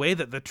like the way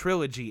that the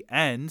trilogy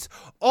ends.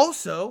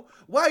 Also,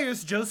 why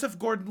is Joseph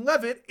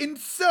Gordon-Levitt in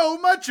so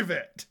much of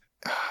it?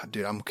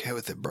 Dude, I'm okay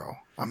with it, bro.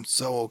 I'm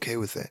so okay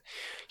with it.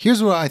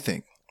 Here's what I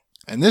think,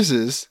 and this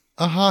is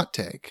a hot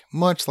take,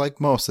 much like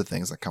most of the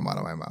things that come out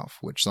of my mouth,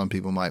 which some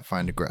people might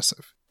find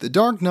aggressive. The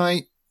Dark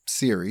Knight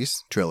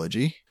series,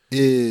 trilogy,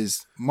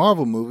 is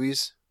Marvel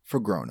movies for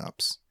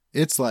grown-ups.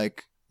 It's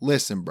like,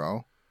 listen,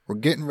 bro, we're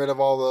getting rid of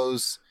all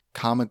those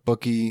comic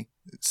booky,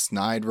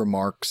 snide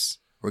remarks.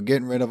 We're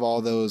getting rid of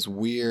all those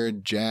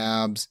weird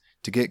jabs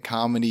to get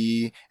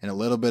comedy and a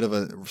little bit of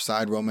a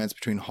side romance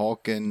between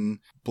Hulk and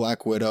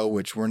Black Widow,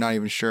 which we're not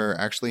even sure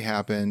actually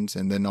happened,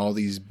 and then all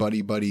these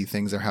buddy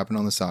things that happen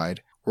on the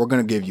side. We're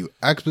going to give you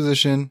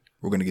exposition,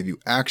 we're going to give you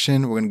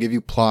action, we're going to give you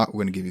plot,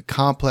 we're going to give you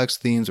complex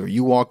themes where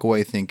you walk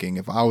away thinking,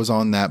 if I was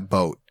on that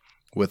boat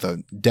with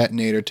a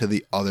detonator to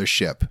the other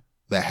ship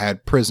that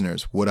had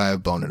prisoners, would I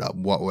have blown it up?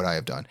 What would I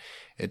have done?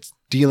 It's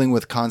dealing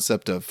with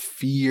concept of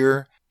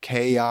fear,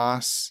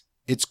 chaos.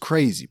 It's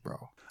crazy,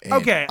 bro. And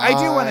okay, I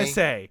do want to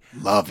say,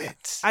 love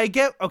it. I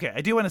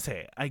do want to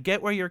say, I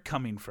get where you're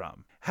coming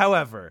from.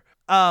 However,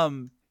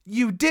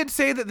 you did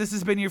say that this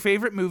has been your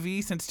favorite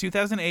movie since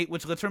 2008,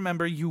 which, let's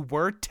remember, you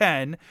were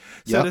 10.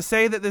 So Yep. To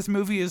say that this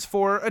movie is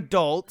for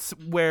adults,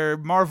 where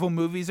Marvel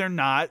movies are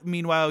not,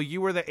 meanwhile,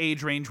 you were the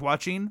age range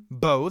watching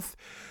both.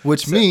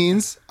 Which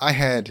means I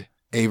had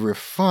a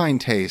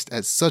refined taste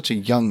at such a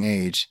young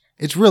age.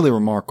 It's really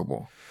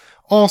remarkable.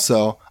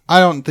 Also, I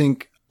don't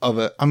think of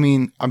it. I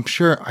mean, I'm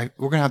sure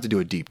we're going to have to do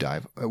a deep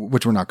dive,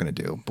 which we're not going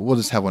to do, but we'll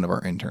just have one of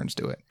our interns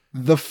do it.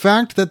 The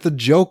fact that the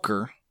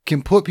Joker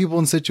can put people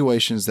in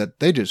situations that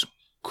they just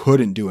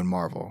couldn't do in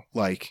Marvel,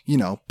 like, you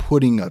know,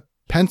 putting a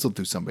pencil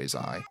through somebody's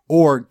eye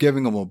or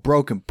giving them a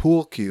broken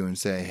pool cue and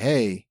say,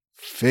 hey,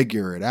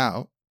 figure it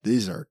out.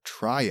 These are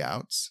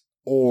tryouts,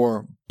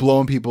 or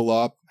blowing people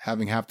up,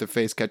 having half their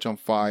face catch on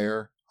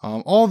fire.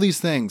 All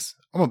these things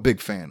I'm a big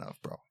fan of,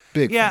 bro.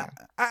 Big fan.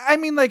 I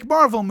mean, like,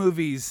 Marvel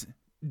movies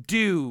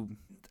do.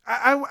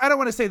 I don't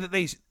want to say that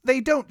they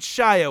don't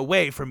shy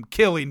away from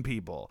killing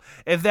people,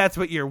 if that's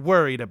what you're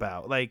worried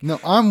about. Like, no,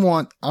 I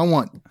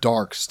want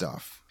dark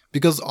stuff,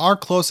 because our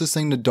closest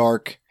thing to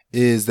dark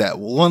is that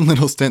one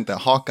little stint that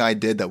Hawkeye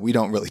did that we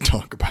don't really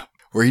talk about,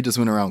 where he just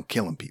went around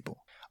killing people.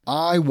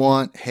 I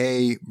want,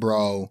 hey,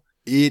 bro,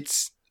 I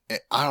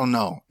don't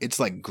know, it's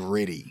like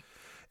gritty.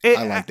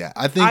 I like that.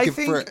 I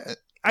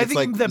think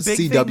like the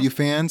big CW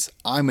fans,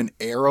 I'm an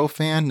Arrow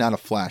fan, not a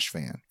Flash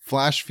fan.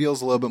 Flash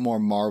feels a little bit more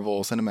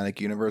Marvel Cinematic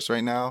Universe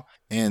right now,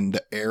 and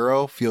the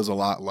Arrow feels a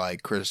lot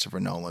like Christopher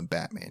Nolan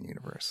Batman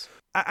universe.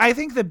 I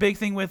think the big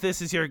thing with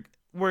this is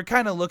we're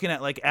kind of looking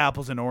at like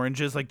apples and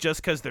oranges. Like,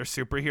 just because they're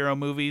superhero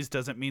movies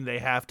doesn't mean they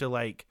have to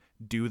like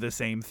do the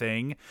same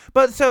thing.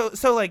 But so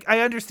like,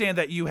 I understand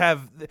that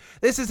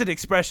this is an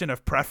expression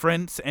of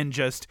preference, and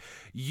just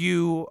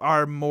you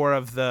are more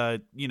of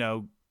the, you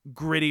know,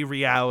 gritty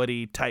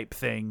reality type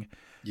thing.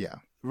 Yeah.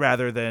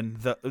 Rather than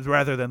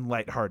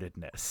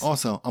lightheartedness.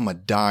 Also, I'm a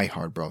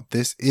diehard, bro.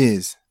 This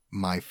is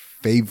my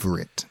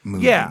favorite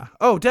movie. Yeah.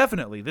 Oh,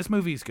 definitely. This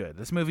movie is good.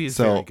 This movie is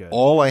very good.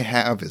 All I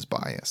have is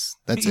bias.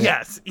 That's it.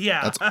 Yes.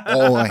 Yeah. That's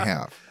all I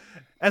have.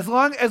 As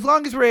long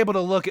as we're able to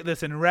look at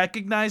this and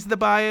recognize the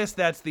bias,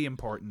 that's the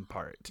important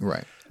part.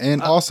 Right.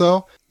 And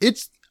also,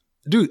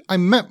 dude, I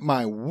met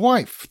my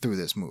wife through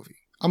this movie.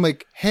 I'm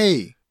like,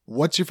 hey,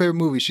 what's your favorite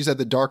movie? She said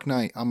The Dark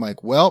Knight. I'm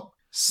like, well,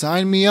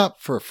 sign me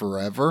up for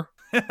forever.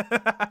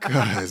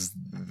 Because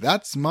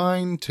that's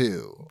mine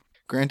too.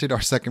 Granted,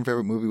 our second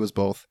favorite movie was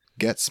both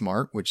Get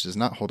Smart, which does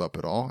not hold up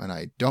at all, and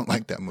I don't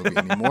like that movie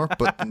anymore.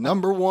 But the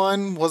number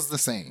one was the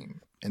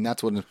same, and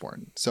that's what's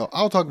important. So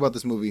I'll talk about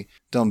this movie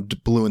till I'm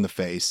blue in the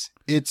face.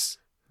 It's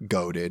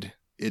goated.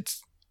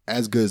 It's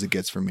as good as it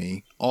gets for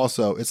me.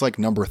 Also, it's like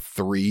number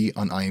 3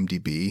 on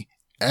IMDb.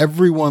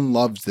 Everyone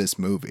loves this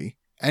movie.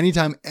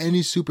 Anytime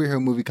any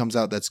superhero movie comes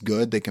out that's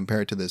good, they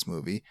compare it to this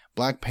movie.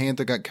 Black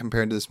Panther got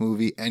compared to this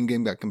movie.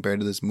 Endgame got compared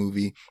to this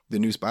movie. The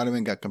new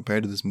Spider-Man got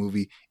compared to this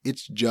movie.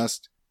 It's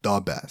just the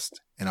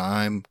best. And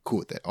I'm cool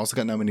with it. Also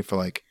got nominated for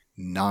like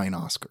 9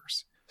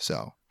 Oscars.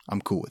 So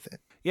I'm cool with it.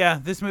 Yeah,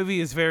 this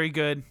movie is very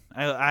good.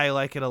 I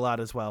like it a lot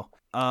as well.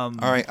 All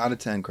right, out of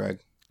 10, Craig.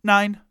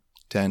 9.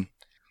 10.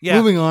 Yeah.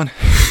 Moving on.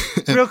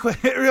 real quick.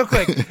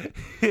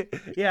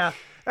 Yeah.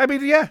 I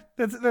mean, yeah,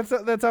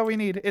 that's all we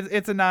need.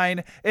 It's a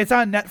 9. It's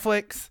on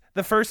Netflix.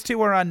 The first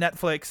 2 are on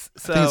Netflix.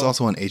 So I think it's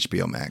also on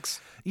HBO Max.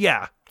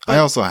 yeah. I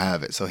also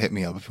have it, so hit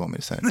me up if you want me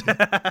to send it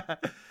to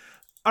you.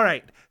 All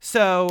right.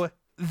 So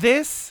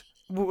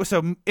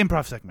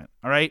improv segment.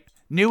 All right.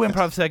 New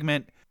improv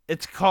segment.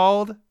 It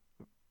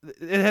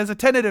has a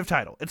tentative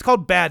title. It's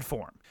called Bad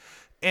Form.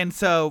 And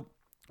so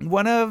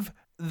one of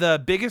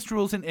the biggest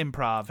rules in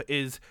improv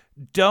is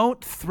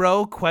don't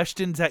throw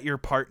questions at your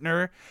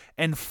partner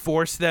and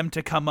force them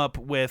to come up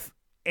with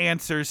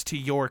answers to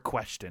your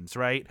questions,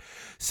 right?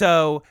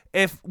 So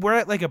if we're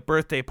at like a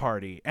birthday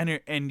party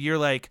and you're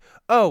like,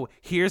 oh,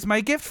 here's my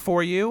gift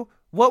for you.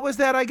 What was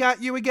that I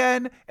got you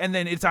again? And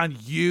then it's on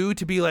you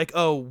to be like,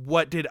 oh,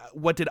 what did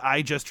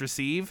I just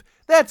receive?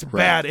 That's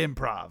bad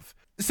improv.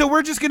 So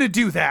we're just going to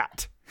do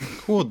that.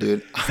 Cool,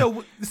 dude.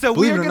 So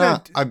Believe it or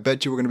not, I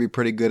bet you we're going to be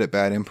pretty good at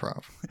bad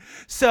improv.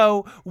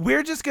 So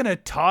we're just going to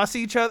toss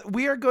each other.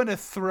 We are going to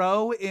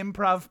throw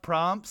improv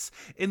prompts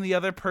in the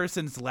other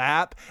person's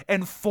lap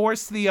and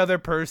force the other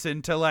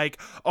person to like,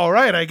 all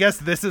right, I guess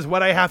this is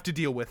what I have to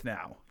deal with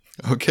now.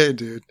 Okay,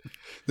 dude.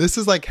 This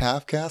is like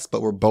half-cast,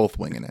 but we're both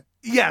winging it.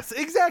 Yes,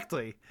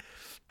 exactly.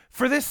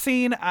 For this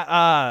scene,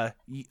 I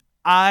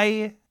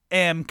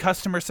am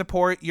customer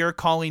support. You're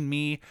calling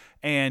me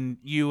and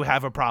you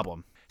have a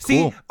problem. See,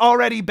 cool.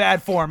 Already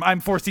bad form. I'm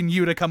forcing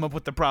you to come up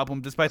with the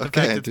problem despite the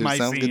fact it's my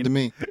sounds scene. Good to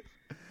me.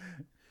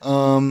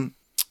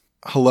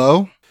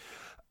 Hello?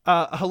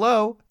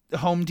 Hello,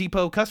 Home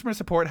Depot customer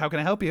support. How can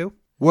I help you?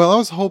 Well, I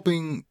was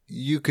hoping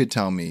you could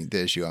tell me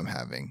the issue I'm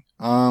having.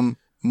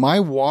 My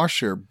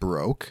washer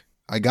broke.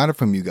 I got it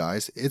from you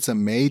guys. It's a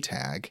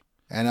Maytag,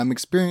 and I'm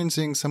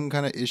experiencing some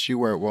kind of issue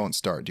where it won't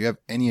start. Do you have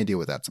any idea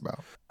what that's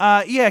about?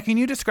 Yeah. Can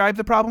you describe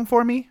the problem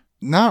for me?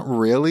 Not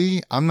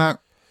really.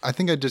 I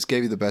think I just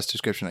gave you the best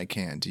description I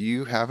can. Do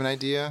you have an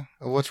idea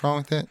of what's wrong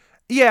with it?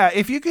 Yeah,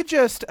 if you could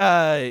just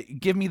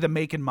give me the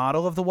make and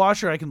model of the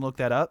washer, I can look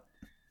that up.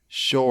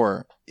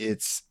 Sure. Do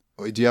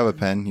you have a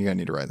pen? You're going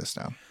to need to write this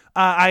down.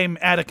 I'm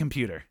at a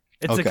computer.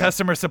 It's Okay. a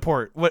customer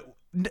support. What?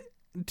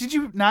 Did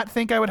you not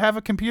think I would have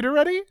a computer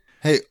ready?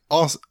 Hey,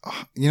 also,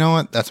 you know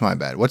what? That's my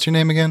bad. What's your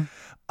name again?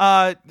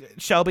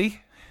 Shelby.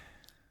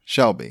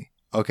 Shelby.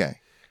 Okay.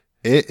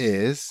 It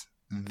is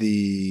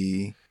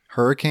the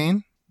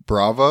Hurricane,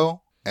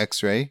 Bravo,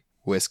 X-Ray,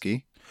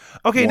 Whiskey.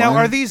 Okay, now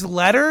are these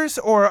letters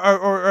or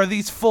are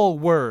these full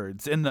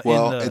words in the?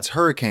 Well, it's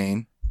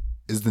Hurricane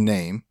is the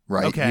name,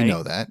 right? Okay. You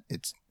know that.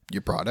 It's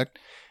your product.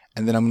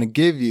 And then I'm going to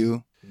give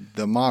you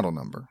the model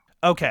number.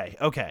 Okay.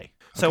 So Okay.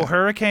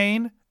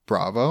 Hurricane,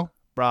 Bravo,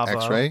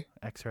 X-Ray,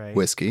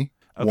 Whiskey,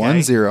 Okay.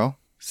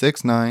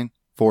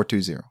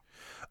 1069420.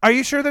 Are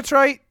you sure that's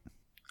right?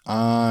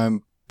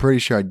 I'm pretty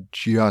sure I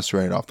just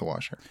read it off the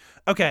washer.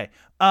 Okay.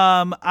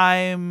 So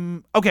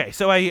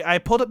I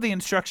pulled up the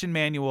instruction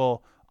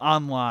manual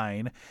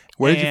online.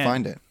 Where did you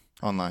find it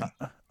online?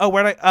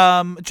 Where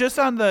just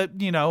on the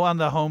on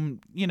the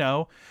home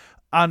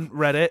on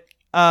Reddit.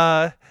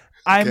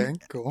 Okay,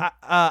 cool.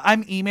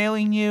 I'm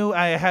emailing you.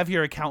 I have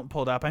your account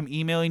pulled up. I'm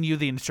emailing you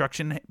the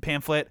instruction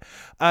pamphlet.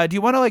 Do you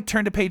want to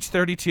turn to page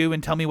 32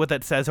 and tell me what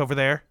that says over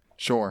there?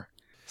 Sure.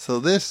 So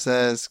this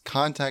says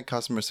contact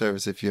customer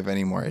service if you have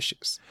any more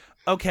issues.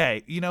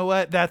 Okay, you know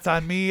what? That's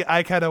on me.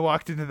 I kind of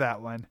walked into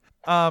that one.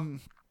 All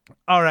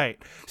right.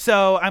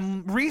 So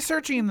I'm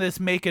researching this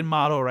make and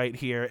model right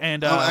here,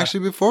 and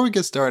actually, before we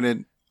get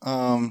started,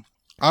 I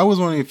was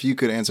wondering if you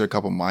could answer a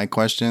couple of my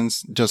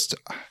questions.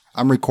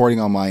 I'm recording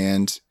on my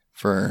end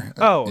for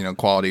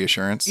quality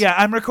assurance. Yeah,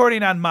 I'm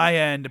recording on my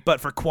end,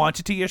 but for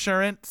quantity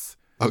assurance.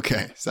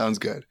 Okay, sounds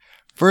good.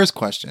 First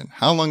question: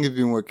 how long have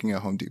you been working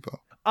at Home Depot?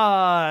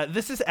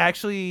 This is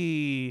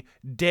actually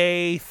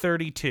day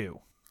 32.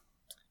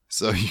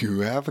 So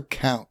you have a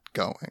count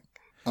going.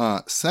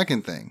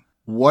 Second thing,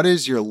 what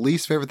is your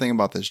least favorite thing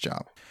about this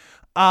job?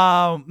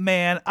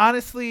 Man,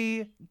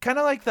 honestly, kind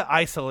of like the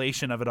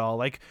isolation of it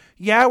all.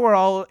 We're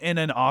all in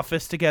an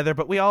office together,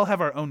 but we all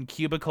have our own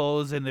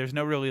cubicles, and there's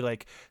no really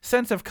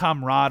sense of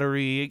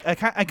camaraderie. I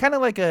kind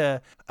of like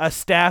a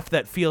staff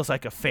that feels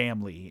like a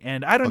family,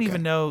 and I don't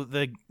even know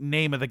the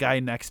name of the guy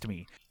next to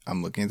me.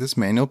 I'm looking at this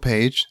manual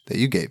page that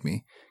you gave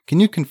me. Can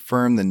you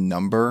confirm the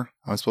number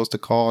I was supposed to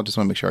call? I just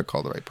want to make sure I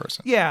call the right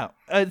person. Yeah,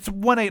 it's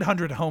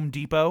 1-800 Home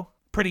Depot.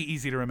 Pretty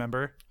easy to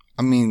remember.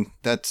 I mean,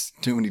 that's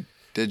too many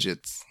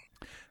digits.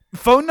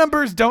 Phone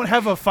numbers don't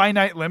have a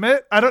finite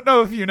limit. I don't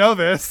know if you know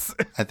this.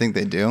 I think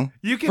they do.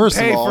 You can First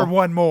of pay all, for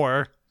one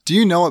more. Do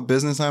you know what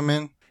business I'm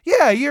in?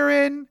 Yeah, you're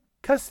in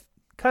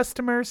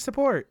customer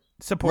support.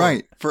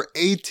 Right, for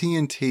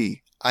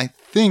AT&T. I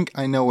think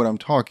I know what I'm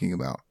talking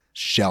about.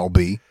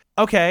 Shelby.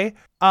 Okay.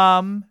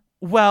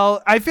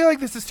 Well, I feel like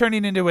this is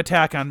turning into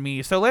attack on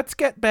me. So let's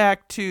get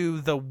back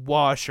to the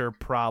washer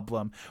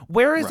problem.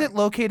 Where is it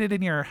located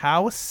in your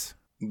house?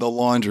 The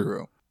laundry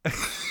room.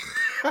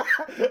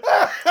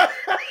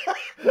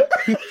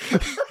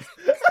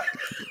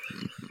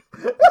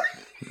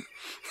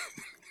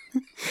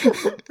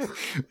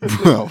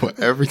 Bro,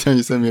 every time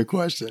you send me a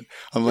question,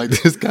 I'm like,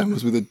 this guy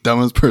must be the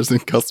dumbest person in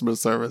customer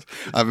service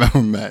I've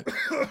ever met.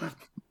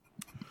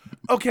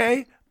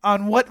 Okay.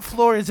 On what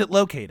floor is it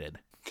located?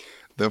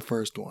 The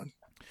first one.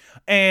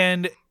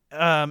 And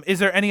is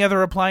there any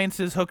other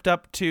appliances hooked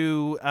up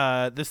to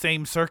the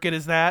same circuit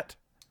as that?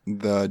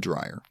 The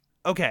dryer.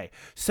 Okay.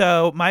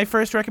 So my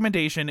first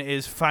recommendation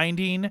is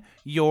finding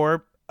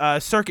your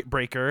circuit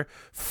breaker,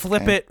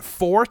 flip it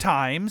 4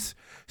 times,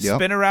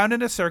 spin around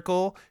in a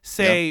circle,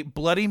 say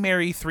Bloody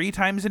Mary 3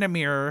 times in a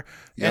mirror,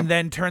 and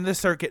then turn the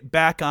circuit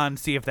back on,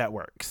 see if that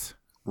works.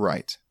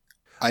 Right.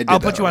 I'll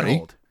put you on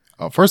hold.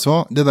 Oh, first of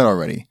all, did that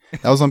already.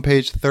 That was on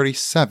page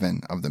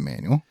 37 of the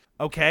manual.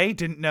 Okay.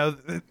 Didn't know.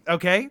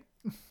 Okay.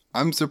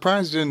 I'm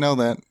surprised you didn't know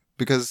that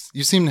because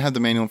you seem to have the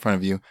manual in front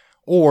of you,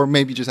 or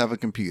maybe you just have a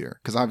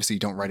computer because obviously you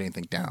don't write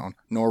anything down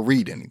nor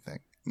read anything.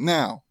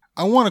 Now,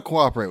 I want to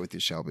cooperate with you,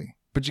 Shelby,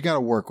 but you got to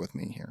work with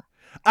me here.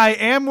 I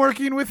am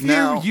working with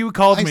now, you. You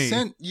called me. I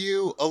sent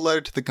you a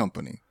letter to the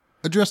company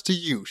addressed to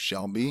you,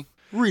 Shelby.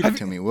 Read it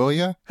to me, will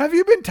ya? Have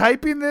you been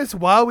typing this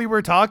while we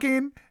were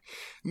talking?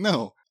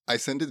 No, I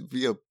sent it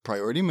via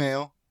priority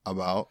mail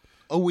about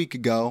a week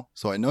ago,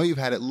 so I know you've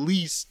had at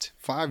least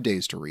 5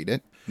 days to read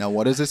it. Now,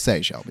 what does it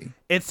say, Shelby?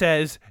 It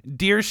says,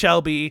 Dear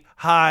Shelby,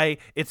 hi,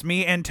 it's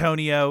me,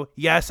 Antonio.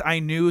 Yes, I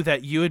knew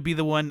that you would be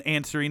the one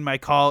answering my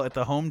call at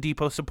the Home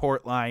Depot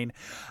support line.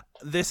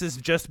 This has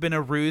just been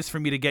a ruse for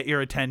me to get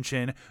your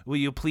attention. Will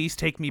you please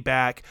take me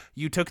back?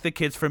 You took the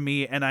kids from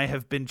me, and I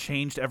have been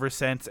changed ever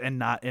since, and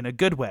not in a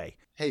good way.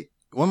 Hey,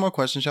 one more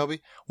question,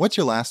 Shelby. What's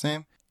your last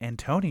name?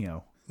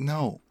 Antonio.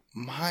 No,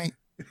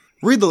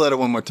 read the letter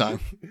one more time.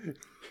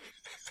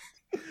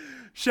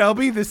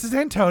 Shelby, this is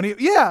Antonio.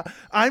 Yeah,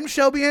 I'm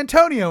Shelby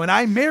Antonio, and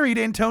I married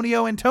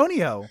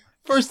Antonio.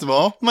 First of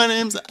all, my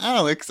name's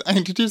Alex. I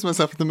introduced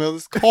myself in the middle of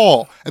this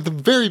call, at the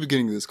very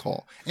beginning of this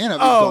call, and I've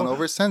gone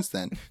over it since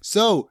then.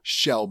 So,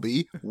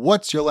 Shelby,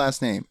 what's your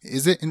last name?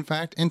 Is it, in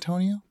fact,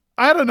 Antonio?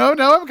 I don't know.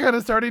 Now I'm kind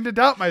of starting to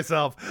doubt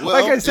myself. Well,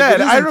 like I said,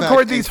 I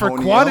record these Antonio,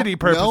 for quantity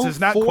purposes,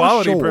 not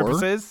quality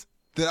purposes.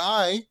 That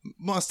I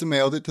must have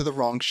mailed it to the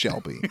wrong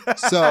Shelby.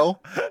 So,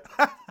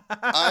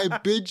 I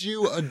bid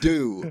you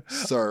adieu,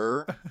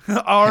 sir.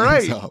 All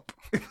right. Hands up.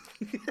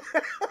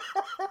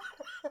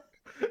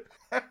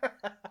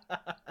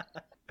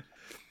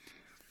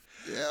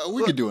 Yeah,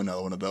 we could do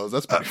another one of those.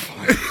 That's pretty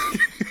fun.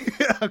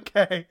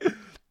 Okay.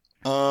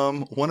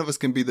 One of us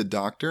can be the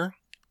doctor,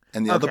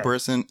 and the other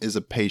person is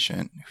a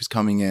patient who's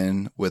coming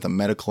in with a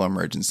medical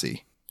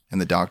emergency,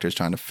 and the doctor is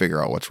trying to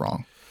figure out what's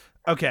wrong.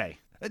 Okay.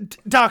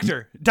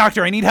 Doctor,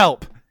 I need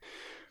help.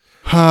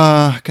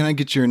 Can I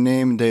get your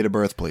name and date of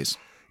birth, please?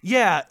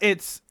 Yeah,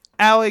 it's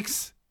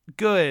Alex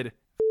Good.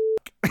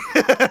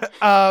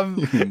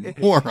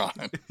 Moron.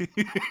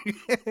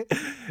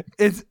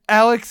 It's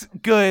Alex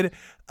Good.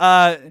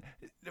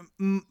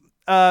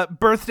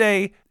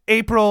 Birthday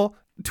April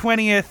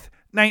 20th,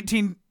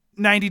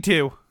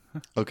 1992.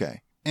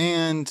 Okay.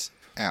 And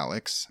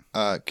Alex,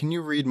 can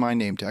you read my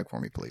name tag for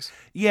me, please?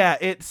 Yeah,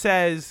 it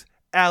says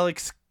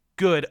Alex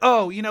Good.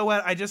 Oh, you know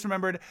what? I just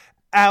remembered.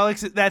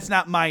 Alex, that's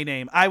not my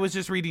name. I was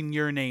just reading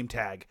your name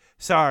tag.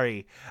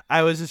 Sorry.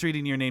 I was just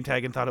reading your name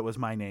tag and thought it was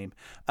my name.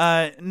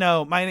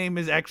 No, my name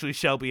is actually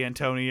Shelby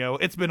Antonio.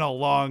 It's been a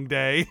long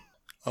day.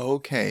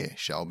 Okay,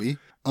 Shelby.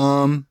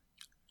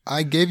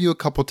 I gave you a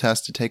couple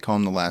tests to take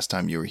home the last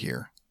time you were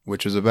here,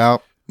 which was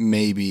about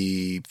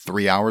maybe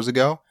 3 hours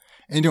ago,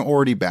 and you're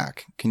already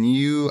back. Can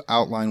you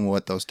outline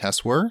what those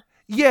tests were?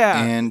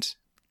 Yeah. And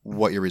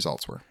what your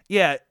results were?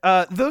 Yeah,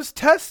 those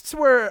tests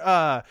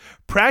were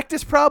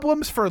practice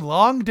problems for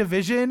long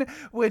division,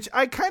 which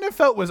I kind of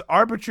felt was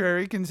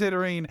arbitrary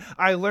considering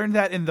I learned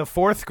that in the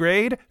 4th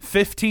grade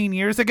 15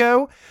 years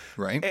ago.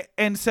 Right.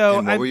 And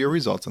what were your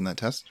results on that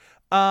test?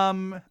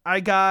 I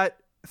got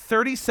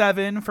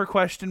 37 for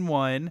question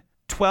 1,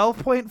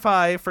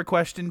 12.5 for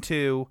question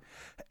 2,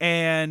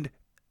 and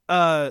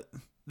the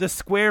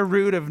square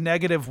root of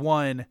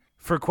 -1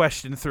 for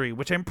question 3,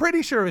 which I'm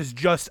pretty sure is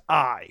just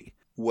I.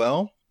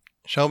 Well,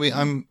 Shelby,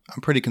 I'm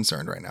pretty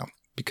concerned right now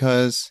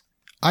because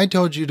I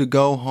told you to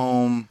go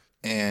home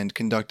and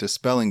conduct a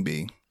spelling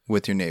bee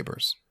with your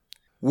neighbors,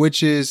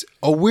 which is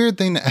a weird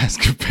thing to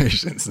ask your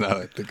patients now that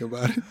I think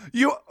about it.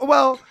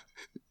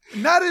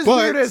 Not as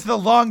weird as the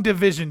long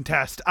division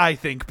test, I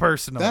think,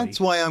 personally. That's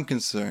why I'm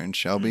concerned,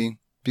 Shelby,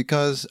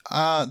 because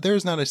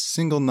there's not a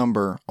single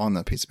number on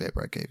that piece of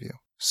paper I gave you.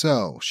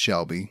 So,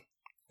 Shelby,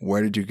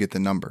 where did you get the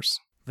numbers?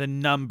 The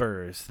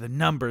numbers.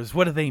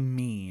 What do they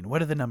mean? What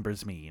do the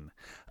numbers mean?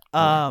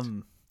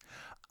 Right.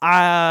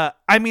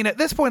 I mean, at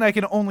this point, I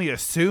can only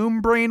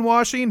assume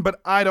brainwashing, but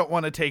I don't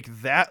want to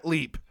take that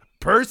leap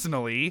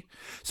personally.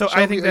 So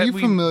Shelby, I think that are you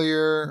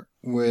familiar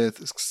with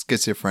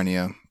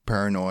schizophrenia,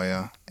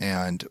 paranoia,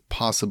 and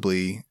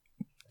possibly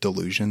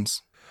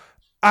delusions?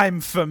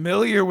 I'm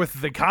familiar with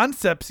the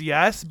concepts,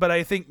 yes, but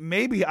I think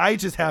maybe I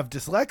just have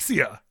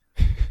dyslexia.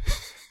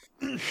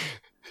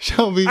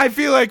 Shelby, I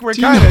feel like we're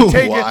do you kind know of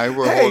taking. why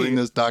we're holding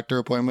this doctor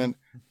appointment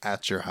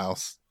at your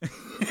house?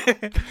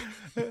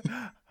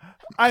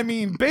 I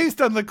mean, based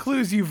on the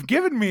clues you've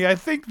given me, I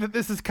think that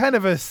this is kind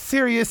of a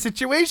serious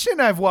situation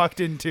I've walked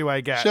into,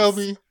 I guess.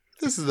 Shelby,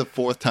 this is the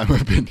 4th time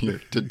I've been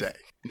here today.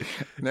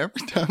 And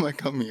every time I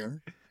come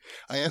here,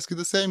 I ask you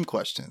the same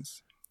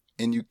questions.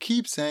 And you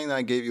keep saying that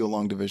I gave you a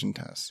long division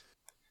test.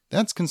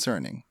 That's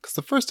concerning, because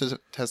the first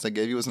test I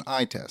gave you was an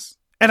eye test.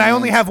 And I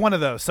only have one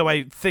of those, so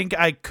I think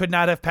I could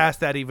not have passed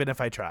that even if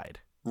I tried.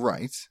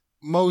 Right.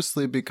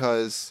 Mostly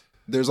because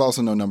there's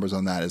also no numbers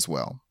on that as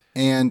well.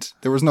 And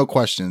there was no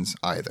questions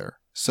either.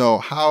 So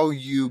how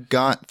you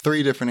got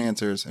 3 different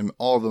answers and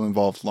all of them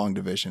involved long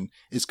division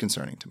is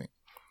concerning to me.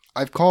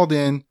 I've called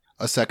in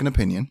a second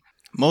opinion,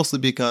 mostly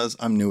because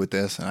I'm new at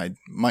this and I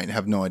might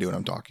have no idea what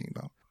I'm talking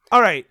about.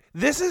 All right,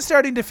 this is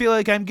starting to feel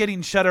like I'm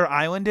getting Shutter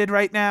Islanded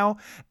right now,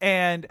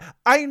 and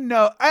I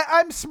know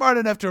I'm smart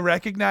enough to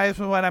recognize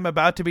when I'm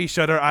about to be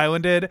Shutter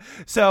Islanded,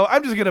 so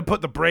I'm just going to put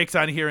the brakes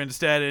on here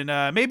instead,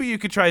 and maybe you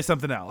could try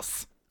something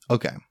else.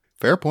 Okay,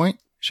 fair point.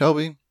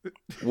 Shelby,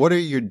 what are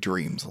your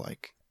dreams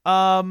like?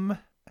 I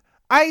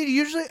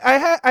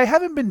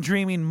haven't been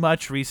dreaming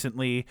much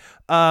recently,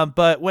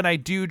 but when I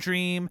do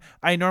dream,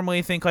 I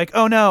normally think like,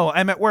 oh no,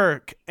 I'm at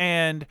work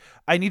and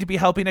I need to be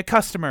helping a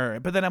customer.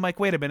 But then I'm like,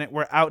 wait a minute,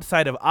 we're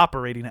outside of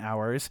operating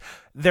hours.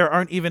 There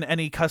aren't even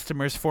any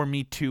customers for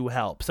me to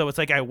help. So it's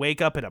like I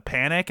wake up in a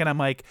panic and I'm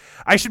like,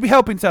 I should be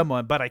helping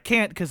someone, but I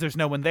can't because there's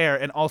no one there.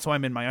 And also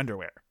I'm in my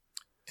underwear.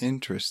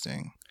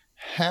 Interesting.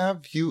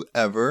 Have you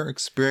ever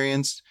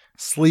experienced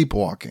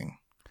sleepwalking?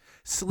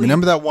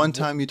 Remember that one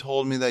time you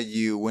told me that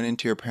you went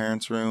into your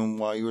parents' room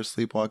while you were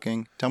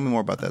sleepwalking? Tell me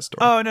more about that story.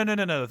 Oh,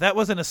 no. That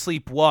wasn't a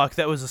sleepwalk.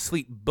 That was a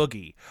sleep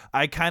boogie.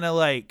 I kind of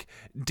like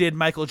did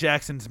Michael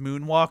Jackson's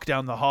moonwalk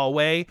down the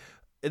hallway.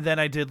 And then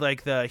I did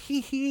like the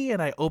hee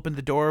and I opened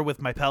the door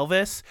with my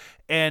pelvis.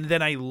 And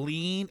then I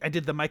leaned. I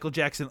did the Michael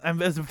Jackson. It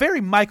was a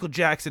very Michael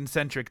Jackson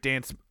centric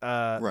dance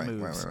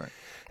moves. Right.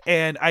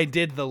 And I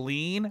did the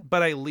lean,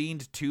 but I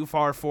leaned too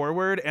far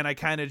forward and I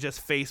kind of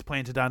just face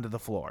planted onto the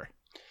floor.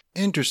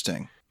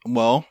 Interesting.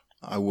 Well,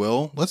 I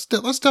will. Let's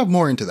dive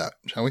more into that,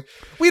 shall we?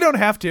 We don't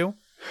have to.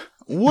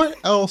 What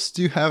else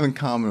do you have in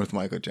common with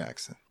Michael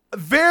Jackson?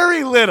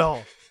 Very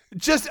little.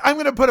 I'm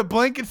going to put a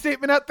blanket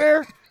statement out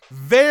there.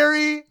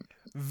 Very,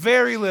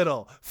 very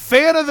little.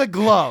 Fan of the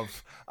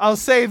glove. I'll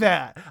say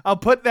that. I'll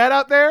put that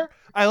out there.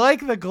 I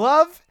like the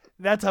glove.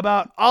 That's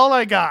about all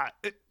I got.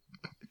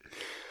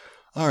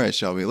 All right,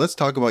 Shelby, let's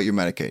talk about your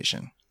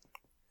medication.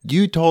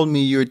 You told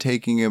me you were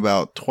taking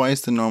about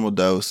twice the normal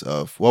dose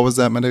of, what was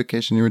that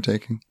medication you were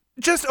taking?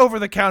 Just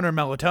over-the-counter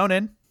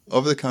melatonin.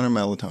 Over-the-counter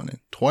melatonin.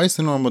 Twice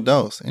the normal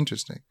dose.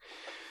 Interesting.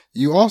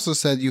 You also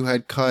said you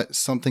had cut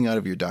something out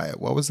of your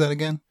diet. What was that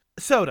again?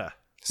 Soda.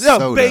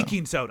 No,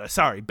 baking soda.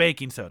 Sorry,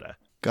 baking soda.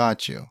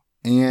 Got you.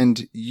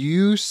 And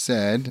you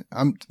said,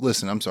 I'm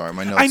sorry,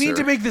 my notes I need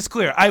to make this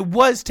clear. I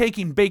was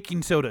taking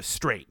baking soda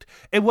straight.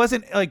 It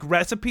wasn't like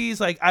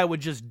recipes, like I would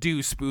just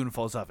do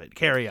spoonfuls of it.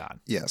 Carry on.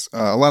 Yes.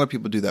 A lot of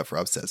people do that for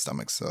upset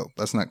stomachs, so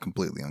that's not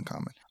completely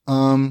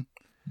uncommon.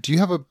 Do you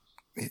have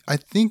I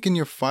think in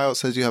your file it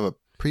says you have a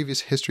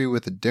previous history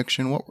with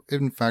addiction. What,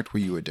 in fact, were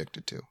you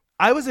addicted to?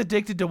 I was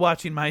addicted to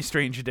watching My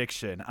Strange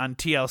Addiction on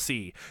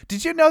TLC.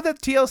 Did you know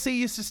that TLC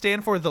used to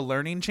stand for The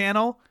Learning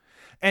Channel?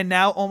 And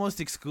now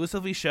almost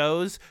exclusively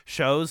shows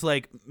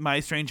like My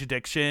Strange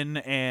Addiction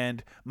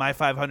and My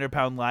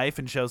 500-Pound Life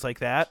and shows like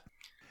that.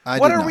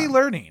 What are we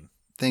learning?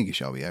 Thank you,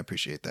 Shelby. I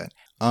appreciate that.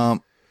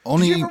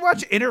 Did you ever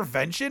watch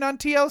Intervention on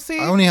TLC?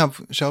 I only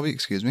have, Shelby,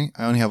 excuse me.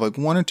 I only have like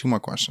 1 or 2 more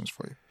questions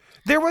for you.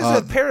 There was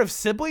a pair of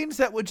siblings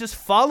that would just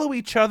follow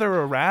each other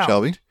around.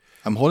 Shelby,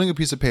 I'm holding a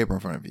piece of paper in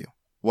front of you.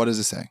 What does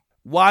it say?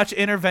 Watch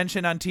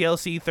Intervention on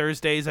TLC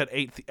Thursdays at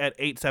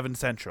 7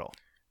 Central.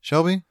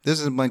 Shelby,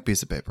 this is a blank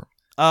piece of paper.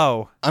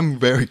 Oh. I'm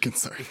very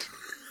concerned.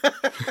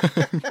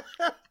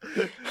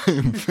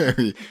 I'm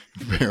very,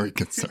 very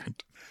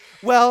concerned.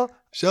 Well,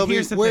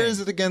 Shelby, where is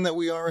it again that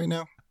we are right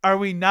now? Are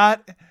we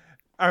not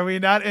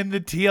in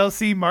the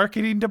TLC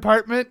marketing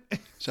department?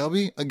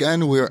 Shelby,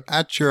 again, we're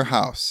at your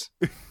house.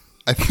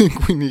 I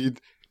think we need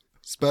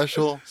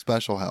special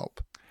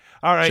help.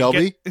 All right.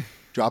 Shelby,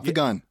 drop the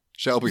gun.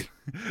 Shelby.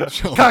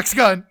 Cox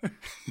gun.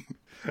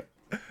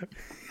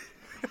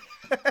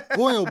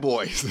 Boy, oh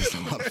boy, this is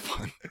a lot of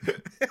fun.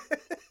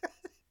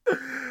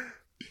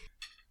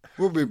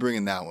 We'll be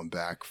bringing that one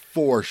back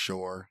for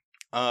sure.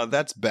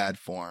 That's bad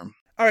form.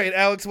 All right,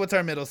 Alex, what's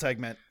our middle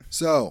segment?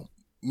 So,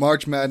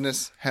 March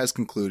Madness has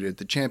concluded.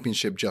 The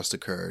championship just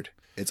occurred.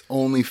 It's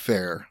only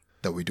fair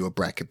that we do a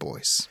bracket,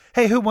 boys.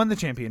 Hey, who won the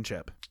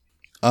championship?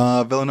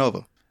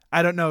 Villanova.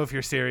 I don't know if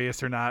you're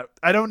serious or not.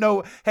 I don't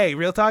know. Hey,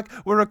 real talk.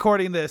 We're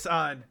recording this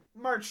on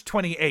March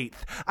 28th.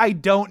 I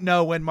don't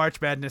know when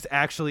March Madness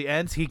actually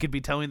ends. He could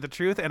be telling the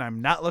truth, and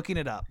I'm not looking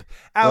it up.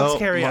 Alex,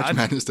 carry March on.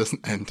 Madness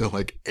doesn't end until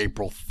like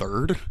April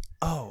 3rd.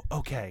 Oh,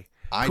 okay.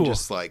 I Cool.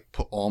 just like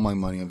put all my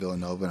money on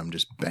Villanova, and I'm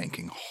just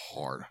banking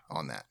hard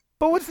on that.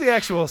 But what's the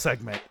actual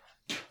segment?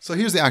 So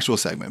here's the actual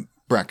segment.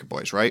 Bracket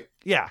boys, right?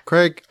 Yeah.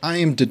 Craig, I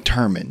am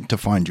determined to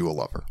find you a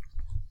lover.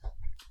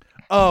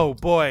 Oh,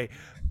 boy.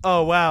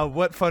 Oh, wow.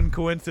 What fun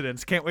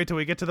coincidence. Can't wait till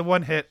we get to the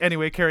one hit.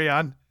 Anyway, carry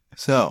on.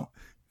 So,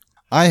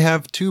 I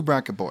have two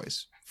bracket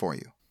boys for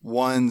you.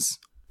 One's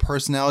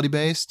personality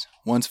based,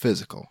 one's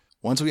physical.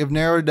 Once we have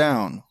narrowed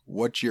down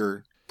what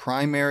your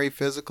primary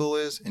physical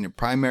is and your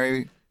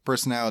primary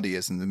personality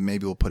is, and then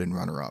maybe we'll put in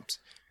runner-ups,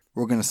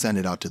 we're going to send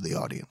it out to the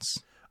audience.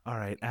 All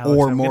right, Alex.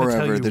 Or I'm gonna tell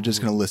moreover, you- they're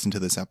just going to listen to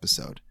this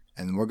episode.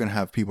 And we're going to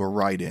have people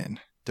write in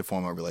to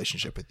form a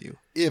relationship with you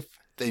if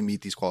they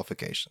meet these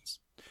qualifications.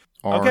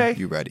 Are Okay.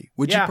 you ready?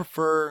 Would Yeah. you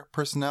prefer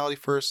personality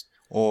first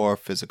or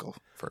physical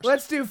first?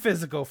 Let's do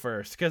physical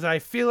first, because I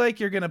feel like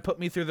you're going to put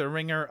me through the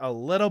ringer a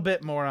little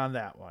bit more on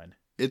that one.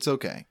 It's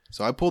okay.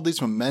 So I pulled these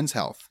from Men's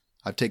Health.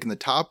 I've taken the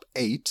top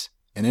 8,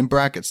 and in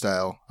bracket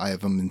style, I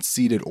have them in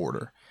seeded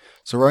order.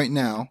 So right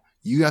now,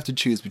 you have to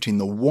choose between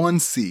the 1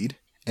 seed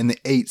and the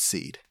 8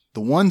 seed.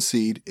 The 1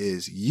 seed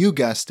is, you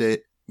guessed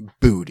it,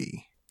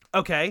 booty.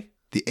 Okay.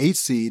 The 8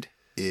 seed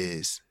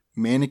is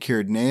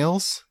manicured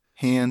nails,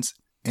 hands,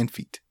 and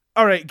feet.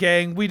 All right,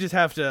 gang, we just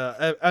have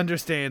to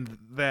understand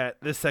that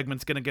this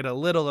segment's going to get a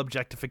little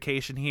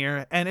objectification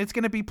here, and it's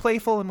going to be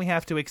playful, and we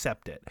have to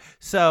accept it.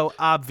 So,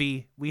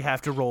 obvi, we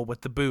have to roll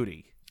with the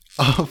booty.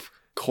 Of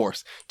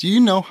course. Do you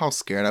know how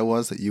scared I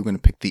was that you were going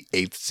to pick the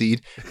 8th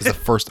seed as the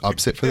first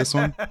upset for this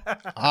one?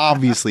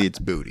 Obviously, it's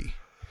booty.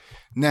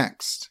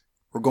 Next,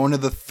 we're going to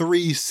the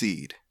 3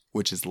 seed,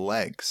 which is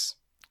legs.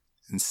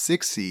 And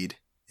 6 seed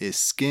is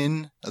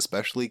skin,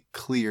 especially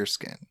clear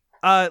skin.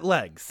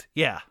 Legs.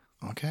 Yeah.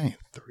 Okay,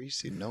 3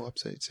 seed, no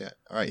upsets yet.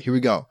 All right, here we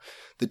go.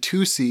 The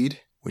 2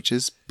 seed, which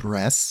is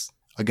breasts,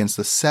 against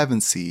the 7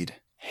 seed,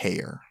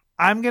 hair.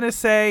 I'm going to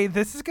say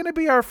this is going to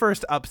be our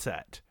first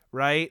upset,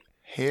 right?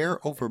 Hair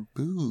over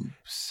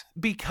boobs.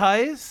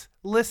 Because,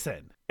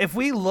 listen, if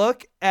we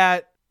look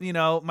at,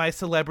 my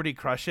celebrity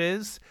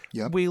crushes,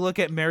 Yep. we look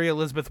at Mary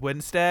Elizabeth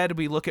Winstead,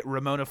 we look at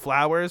Ramona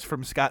Flowers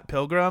from Scott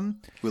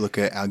Pilgrim, We look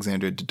at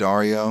Alexandra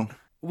Daddario.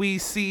 we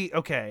see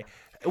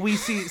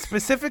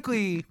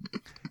specifically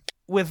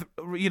with,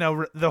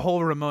 the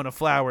whole Ramona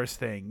Flowers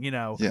thing,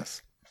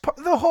 Yes.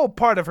 the whole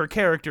part of her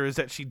character is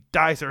that she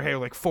dyes her hair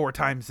like 4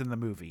 times in the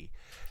movie.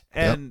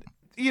 And,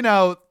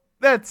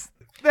 that's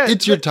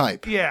It's your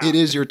type. Yeah. It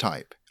is your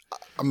type.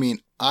 I mean,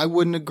 I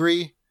wouldn't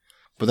agree,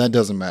 but that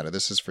doesn't matter.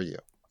 This is for you.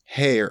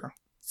 Hair.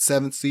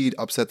 7th seed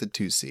upset the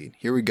 2 seed.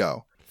 Here we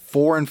go.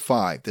 4 and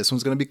 5. This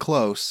one's going to be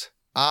close.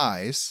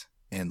 Eyes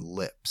and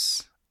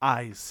lips.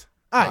 Eyes.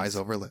 Eyes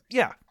over lips.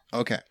 Yeah.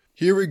 Okay.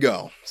 Here we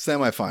go.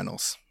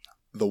 Semifinals.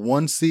 The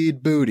 1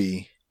 seed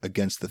booty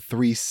against the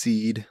 3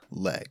 seed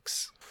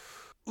legs.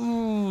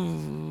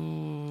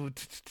 Ooh.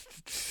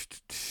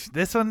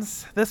 This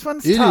one's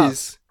It tough.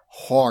 is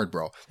hard,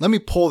 bro. Let me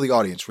pull the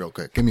audience real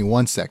quick. Give me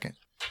 1 second.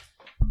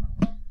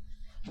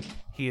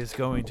 He is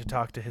going to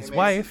talk to his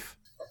wife.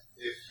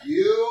 If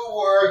you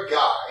were a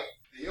guy,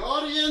 the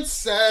audience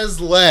says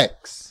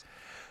legs.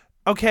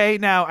 Okay,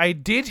 now I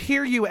did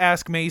hear you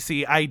ask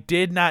Macy. I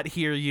did not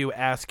hear you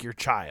ask your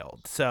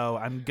child. So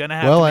I'm going to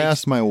have Well, to I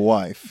asked my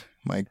wife.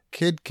 My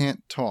kid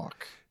can't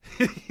talk,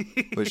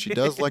 but she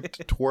does like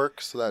to twerk,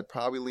 so that'd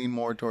probably lean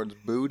more towards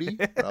booty.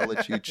 But I'll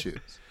let you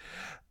choose.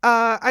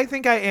 I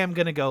think I am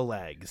going to go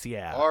legs.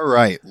 Yeah. All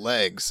right,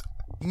 legs.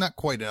 Not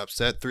quite an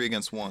upset. 3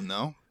 against 1,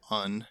 though.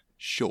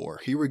 Unsure.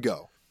 Here we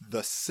go.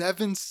 The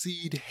 7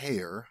 seed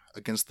hair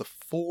against the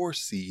 4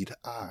 seed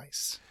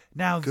eyes.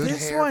 Now Good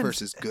this hair one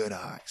versus good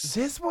eyes.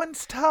 This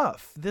one's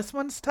tough.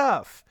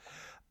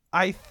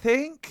 I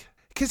think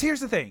cuz here's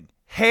the thing.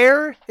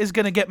 Hair is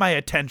going to get my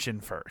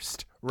attention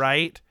first,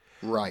 right?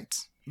 Right.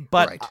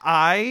 But Right.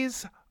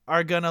 eyes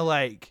are going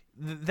to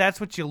that's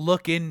what you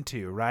look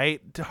into, right?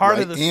 Heart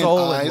of Right, the and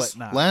soul and eyes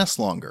whatnot. last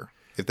longer.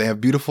 If they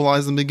have beautiful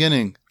eyes in the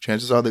beginning,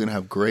 chances are they're going to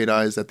have great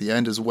eyes at the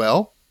end as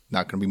well.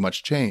 Not going to be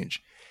much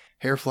change.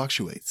 Hair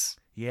fluctuates.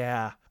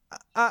 Yeah.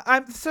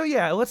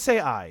 Let's say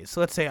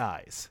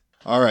eyes.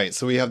 All right,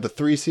 so we have the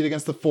 3 seed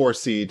against the 4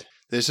 seed.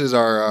 This is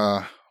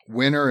our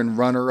winner and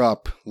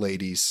runner-up,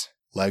 ladies.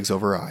 Legs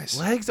over eyes.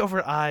 Legs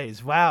over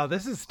eyes. Wow,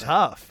 this is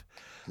tough.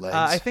 Legs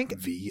I think-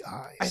 v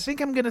eyes. I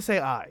think I'm going to say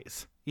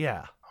eyes.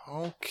 Yeah.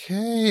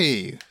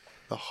 Okay.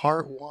 The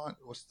heart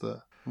what's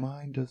the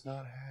mind does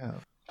not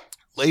have.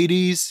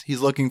 Ladies,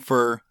 he's looking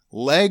for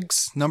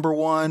legs, number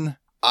 1,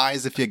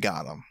 eyes if you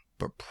got them,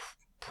 but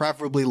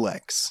preferably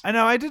legs. I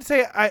know I did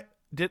say I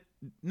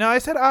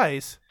said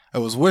eyes. I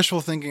was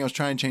wishful thinking. I was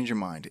trying to change your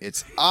mind.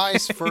 It's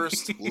eyes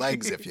first,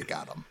 legs if you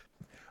got them.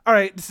 All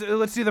right, so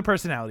let's do the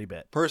personality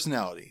bit.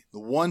 Personality. The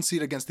 1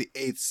 seed against the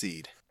 8th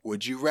seed.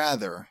 Would you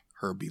rather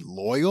her be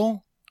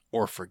loyal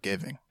or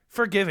forgiving?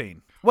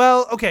 Forgiving.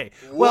 Well, okay.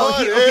 Well,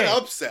 What okay. an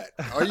upset.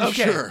 Are you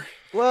Okay. sure?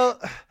 Well,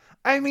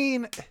 I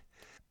mean,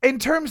 in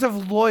terms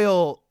of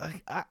loyal,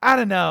 I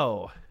don't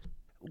know.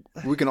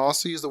 We can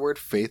also use the word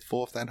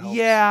faithful if that helps.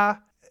 Yeah,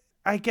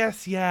 I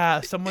guess,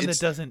 yeah. Someone that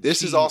doesn't This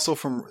cheat. is also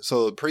from,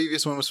 so the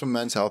previous one was from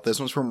Men's Health. This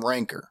one's from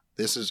Ranker.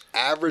 This is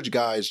average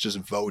guys just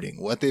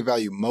voting. What they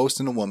value most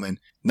in a woman.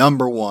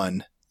 Number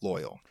 1,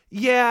 loyal.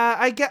 Yeah,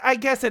 I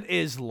guess it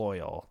is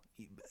loyal.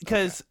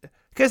 Because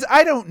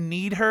I don't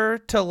need her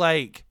to,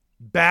 like,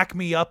 back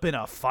me up in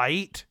a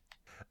fight.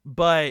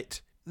 But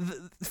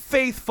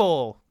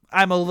faithful,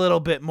 I'm a little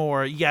bit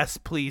more, yes,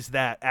 please,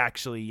 that,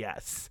 actually,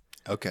 yes.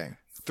 Okay.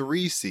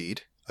 3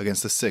 seed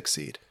against the 6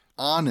 seed.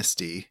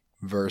 Honesty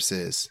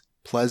versus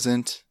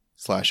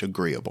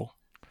pleasant/agreeable.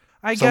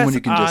 I Someone guess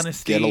you can honesty,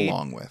 just get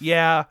along with.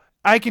 Yeah,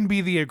 I can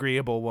be the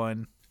agreeable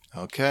one.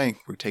 Okay,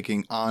 we're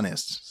taking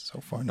honest. So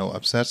far, no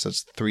upsets.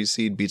 That's 3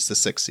 seed beats the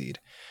 6 seed.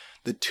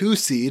 The 2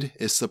 seed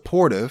is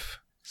supportive.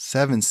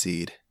 7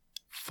 seed,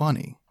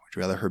 funny. Would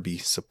you rather her be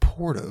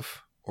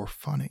supportive or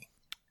funny?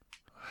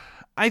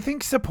 I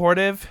think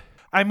supportive.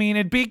 I mean,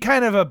 it'd be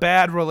kind of a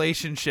bad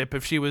relationship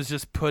if she was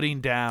just putting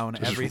down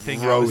Just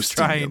everything I was roasting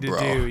trying you, bro.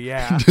 to do.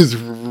 Yeah. Just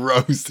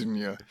roasting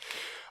you.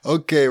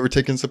 Okay, we're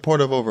taking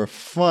supportive over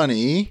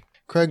funny.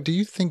 Craig, do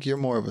you think you're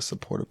more of a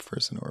supportive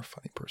person or a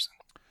funny person?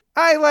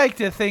 I like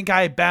to think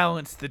I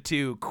balance the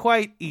two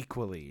quite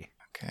equally.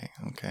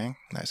 Okay.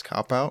 Nice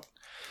cop out.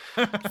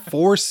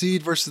 4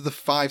 seed versus the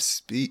 5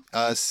 seed.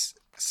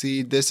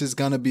 This is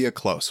going to be a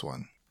close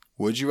one.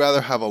 Would you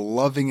rather have a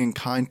loving and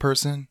kind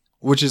person?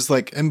 Which is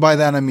like, and by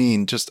that I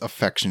mean just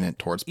affectionate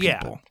towards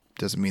people. Yeah.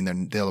 Doesn't mean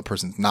the other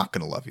person's not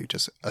going to love you.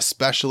 Just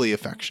especially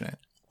affectionate.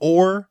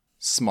 Or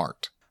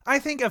smart. I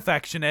think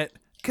affectionate.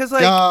 Because,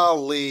 like...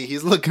 Golly,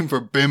 he's looking for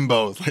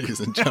bimbos, ladies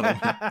and gentlemen.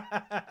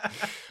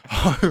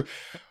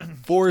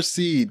 4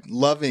 seed,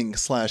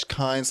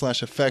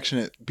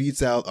 loving/kind/affectionate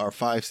beats out our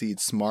 5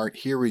 seed, smart.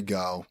 Here we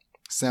go.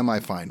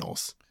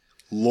 Semifinals.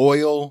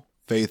 Loyal,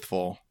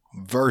 faithful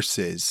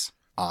versus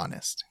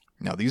honest.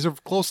 Now, these are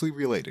closely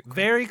related.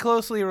 Very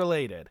closely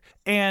related.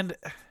 And,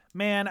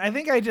 man, I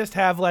think I just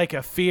have, like,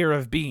 a fear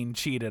of being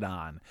cheated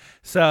on.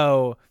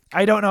 So,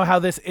 I don't know how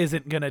this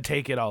isn't going to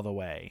take it all the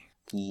way.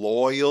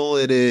 Loyal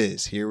it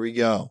is. Here we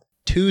go.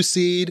 2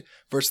 seed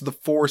versus the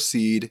 4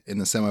 seed in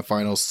the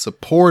semifinals.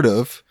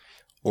 Supportive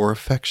or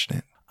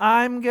affectionate?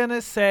 I'm going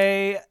to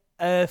say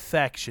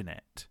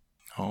affectionate.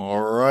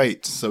 All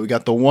right. So we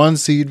got the 1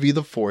 seed v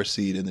the 4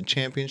 seed in the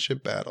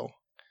championship battle.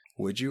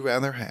 Would you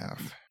rather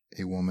have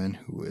a woman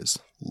who is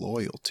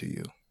loyal to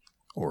you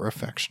or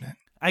affectionate?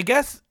 I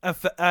guess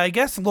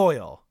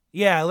loyal.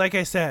 Yeah, like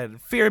I said,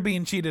 fear of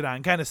being cheated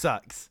on kind of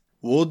sucks.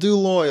 We'll do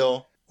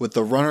loyal, with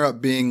the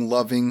runner-up being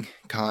loving,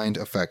 kind,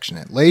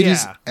 affectionate.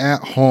 Ladies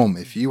at home,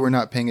 if you were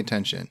not paying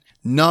attention,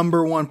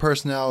 number 1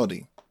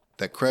 personality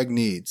that Craig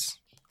needs,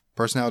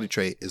 personality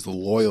trait, is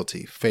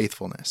loyalty,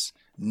 faithfulness.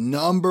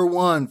 Number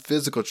 1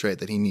 physical trait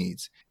that he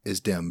needs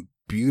is them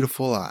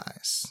beautiful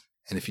eyes.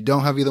 And if you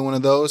don't have either one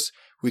of those,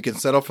 we can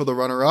settle for the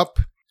runner-up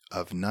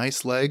of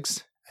nice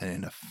legs and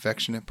an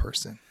affectionate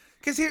person.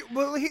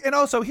 And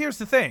also, here's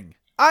the thing.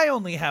 I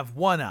only have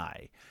one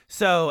eye.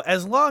 So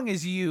as long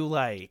as you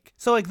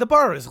the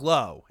bar is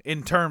low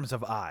in terms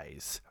of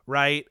eyes,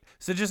 right?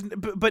 So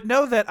but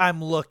know that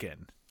I'm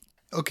looking.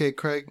 Okay,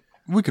 Craig,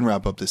 we can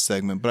wrap up this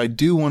segment, but I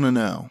do want to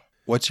know,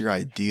 what's your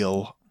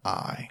ideal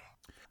eye?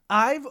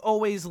 I've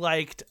always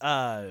liked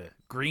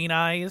green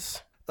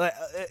eyes.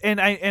 And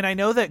I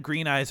know that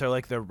green eyes are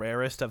like the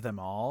rarest of them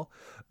all,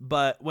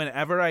 but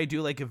whenever I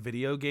do like a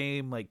video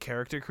game like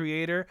character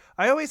creator,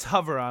 I always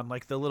hover on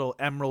like the little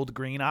emerald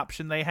green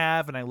option they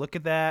have, and I look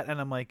at that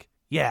and I'm like,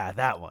 yeah,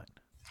 that one.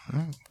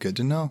 Good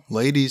to know.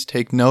 Ladies,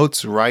 take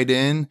notes, write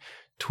in,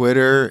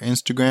 Twitter,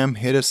 Instagram,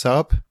 hit us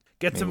up.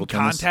 Get some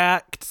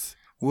contacts.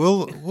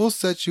 We'll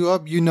set you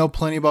up. You know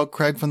plenty about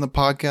Craig from the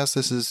podcast.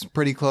 This is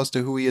pretty close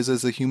to who he is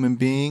as a human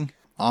being.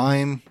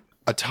 I'm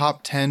a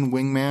top 10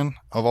 wingman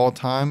of all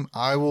time.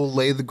 I will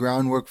lay the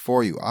groundwork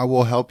for you. I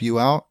will help you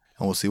out,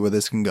 and we'll see where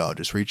this can go.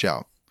 Just reach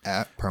out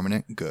at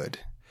Permanent Good.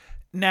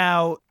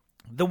 Now,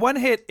 the one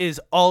hit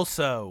is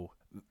also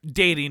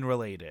dating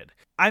related.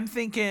 I'm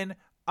thinking,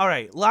 all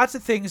right, lots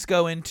of things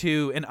go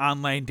into an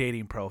online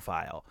dating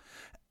profile.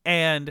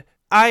 And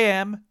I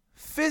am,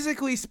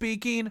 physically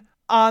speaking,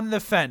 on the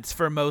fence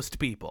for most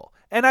people.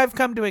 And I've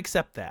come to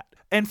accept that.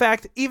 In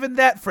fact, even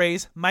that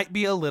phrase might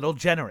be a little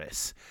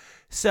generous.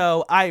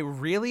 So I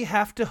really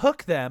have to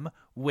hook them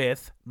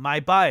with my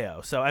bio.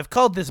 So I've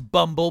called this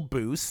Bumble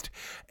Boost.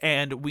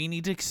 And we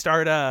need to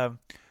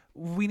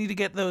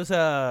get those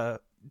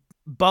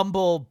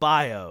Bumble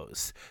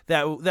bios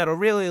that'll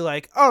really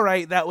all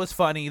right, that was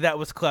funny, that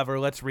was clever,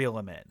 let's reel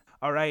them in.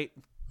 All right,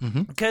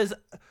 because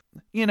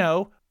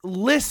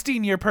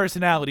listing your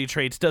personality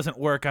traits doesn't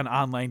work on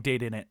online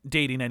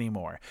dating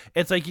anymore.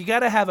 It's like you got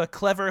to have a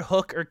clever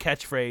hook or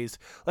catchphrase,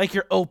 like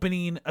you're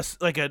opening a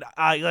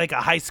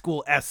high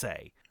school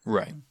essay.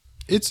 Right.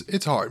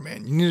 It's hard,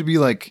 man. You need to be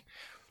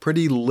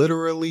pretty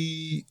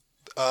literally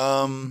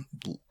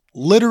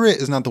Literate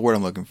is not the word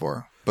I'm looking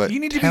for, but You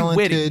need to be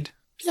talented. witty.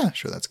 Yeah,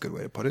 sure, that's a good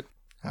way to put it.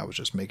 I was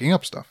just making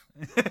up stuff.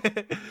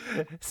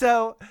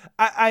 So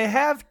I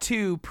have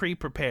two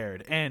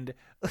pre-prepared, and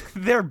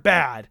they're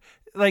bad.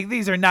 Like,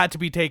 these are not to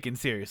be taken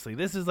seriously.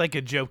 This is like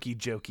a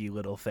jokey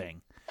little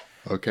thing.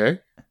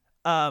 Okay.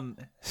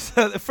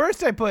 So the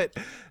first I put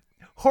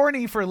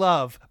horny for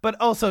love, but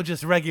also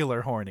just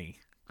regular horny.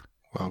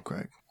 Well,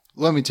 Greg,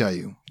 let me tell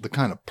you the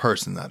kind of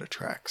person that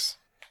attracts,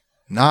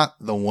 not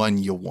the one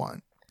you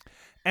want.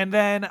 And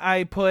then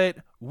I put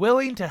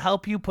willing to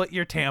help you put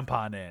your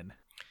tampon in.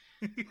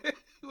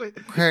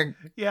 Craig,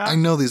 Yeah. I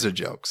know these are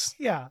jokes.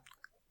 Yeah.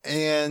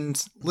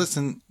 And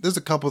listen, there's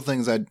a couple of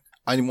things I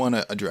want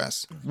to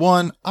address.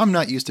 One, I'm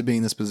not used to being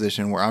in this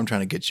position where I'm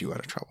trying to get you out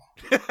of trouble.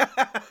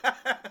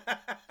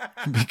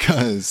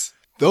 Because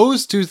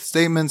those two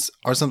statements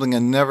are something I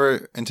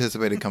never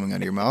anticipated coming out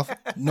of your mouth,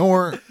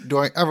 nor do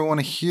I ever want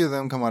to hear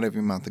them come out of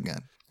your mouth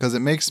again, because it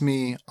makes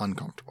me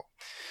uncomfortable.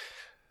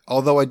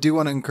 Although I do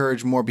want to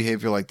encourage more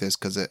behavior like this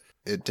because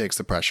it takes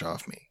the pressure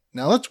off me.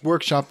 Now let's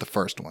workshop the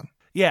first one.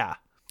 Yeah.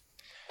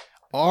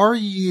 Are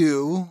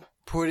you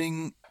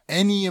putting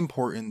any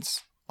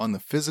importance on the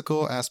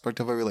physical aspect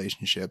of a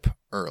relationship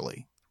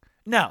early?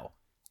 No.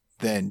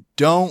 Then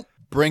don't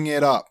bring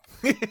it up.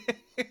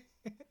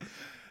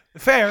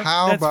 Fair.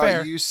 How That's about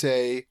fair. you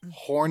say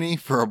horny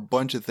for a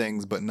bunch of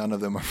things, but none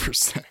of them are for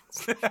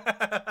sex?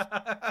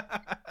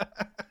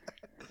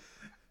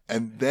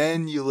 And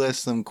then you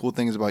list some cool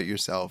things about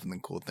yourself and the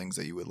cool things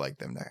that you would like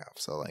them to have.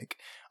 So, like,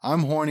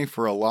 I'm horny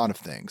for a lot of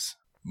things,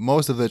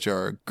 most of which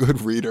are a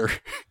good reader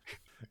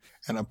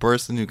and a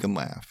person who can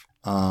laugh,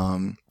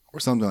 or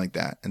something like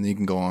that. And then you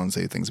can go on and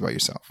say things about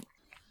yourself.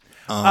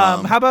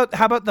 How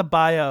about the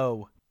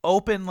bio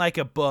open like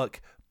a book,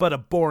 but a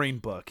boring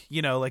book?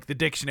 You know, like the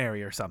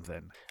dictionary or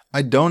something.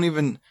 I don't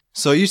even.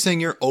 So you're saying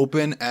you're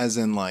open, as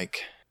in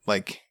like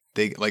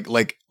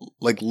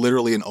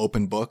literally an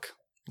open book,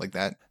 like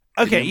that?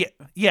 Okay,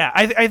 yeah.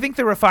 I think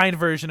the refined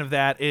version of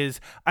that is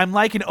I'm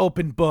like an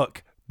open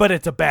book, but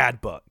it's a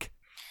bad book.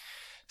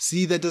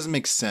 See, that doesn't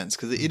make sense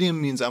because the idiom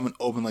means I'm an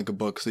open like a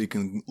book, so you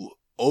can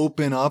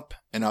open up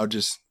and I'll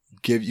just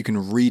you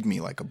can read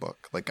me like a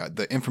book. Like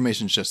the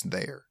information's just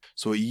there.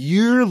 So what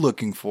you're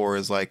looking for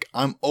is like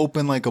I'm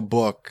open like a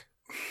book.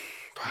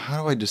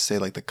 How do I just say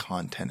like the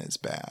content is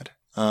bad?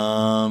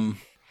 Man,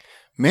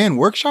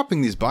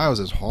 workshopping these bios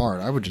is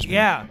hard. I would just Do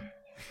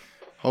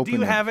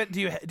you have it? Do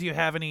you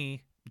have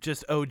any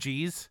just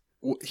OGs?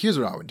 Well, here's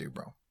what I would do,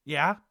 bro.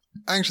 Yeah.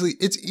 Actually,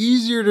 it's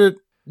easier to.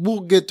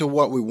 We'll get to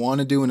what we want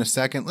to do in a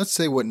second. Let's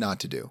say what not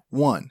to do.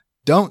 1,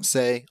 don't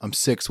say I'm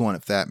 6'1"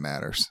 if that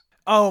matters.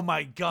 Oh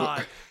my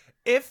God.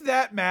 If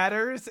that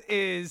matters it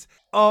is.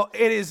 Oh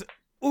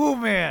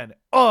man.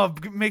 Oh,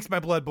 it makes my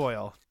blood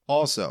boil.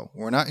 Also,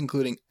 we're not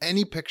including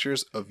any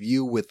pictures of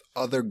you with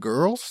other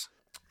girls.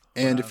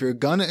 And if you're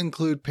going to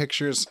include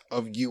pictures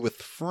of you with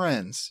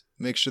friends,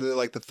 make sure they're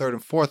like the 3rd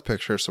and 4th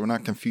picture so we're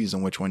not confused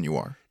on which one you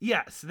are.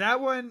 Yes, that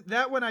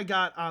one I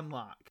got on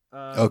lock.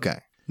 Okay.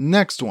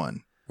 Next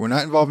one. We're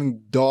not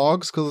involving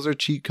dogs because those are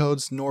cheat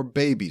codes, nor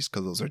babies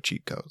because those are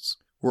cheat codes.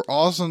 We're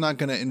also not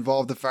going to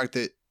involve the fact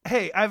that...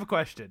 Hey, I have a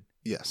question.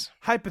 Yes.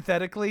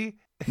 Hypothetically...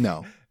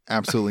 No,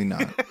 absolutely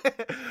not.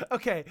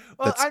 Okay,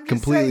 well, That's I'm just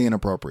completely saying,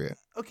 inappropriate.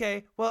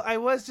 Okay, well, I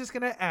was just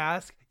going to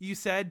ask, you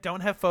said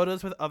don't have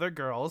photos with other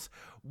girls.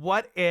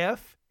 What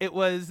if it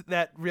was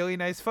that really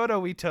nice photo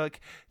we took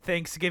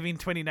Thanksgiving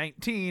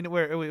 2019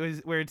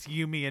 where it's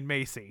you, me, and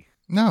Macy?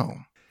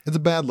 No, it's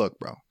a bad look,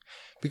 bro.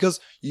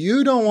 Because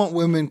you don't want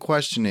women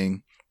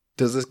questioning,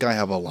 does this guy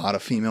have a lot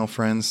of female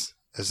friends?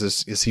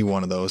 Is he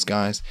one of those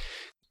guys?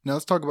 Now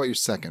let's talk about your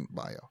second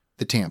bio,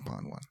 the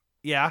tampon one.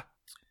 Yeah,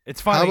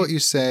 it's funny. How about you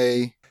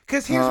say...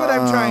 Because here's what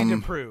I'm trying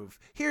to prove.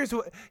 Here's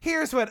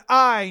what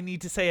I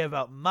need to say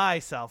about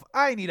myself.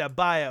 I need a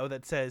bio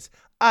that says,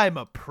 I'm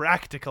a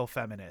practical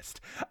feminist.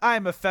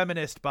 I'm a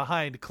feminist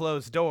behind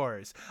closed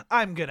doors.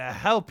 I'm going to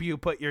help you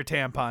put your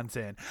tampons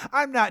in.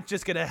 I'm not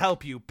just going to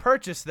help you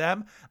purchase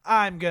them.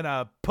 I'm going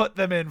to put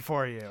them in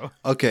for you.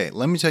 Okay,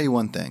 let me tell you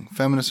one thing.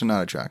 Feminists are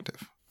not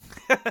attractive.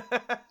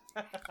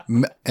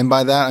 And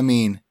by that, I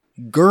mean,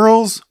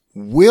 girls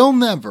will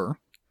never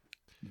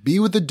be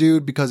with a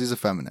dude because he's a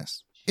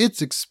feminist.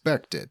 It's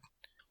expected.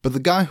 But the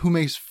guy who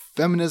makes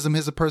feminism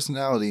his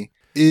personality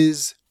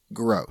is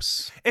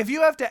gross. If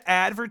you have to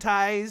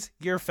advertise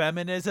your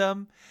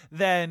feminism,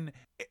 then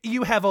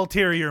you have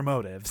ulterior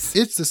motives.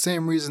 It's the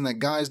same reason that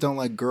guys don't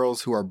like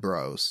girls who are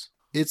bros.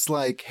 It's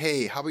like,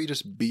 hey, how about you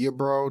just be a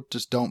bro?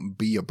 Just don't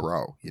be a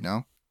bro, you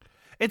know?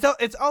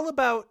 It's all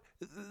about,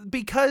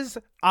 because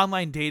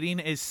online dating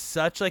is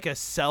such like a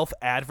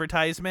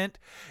self-advertisement,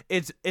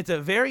 it's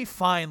a very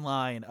fine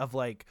line of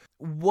like,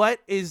 what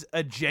is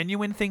a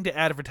genuine thing to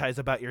advertise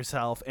about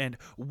yourself and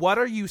what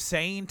are you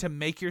saying to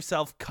make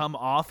yourself come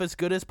off as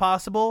good as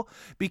possible?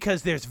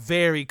 Because there's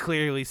very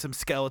clearly some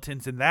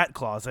skeletons in that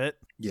closet.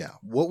 Yeah,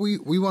 what we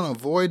want to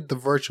avoid the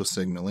virtual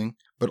signaling,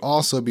 but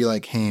also be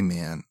like, hey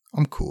man,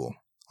 I'm cool.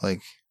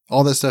 Like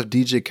all that stuff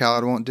DJ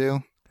Khaled won't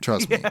do,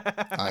 trust me,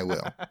 I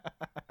will.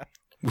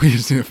 We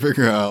just need to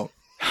figure out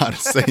how to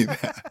say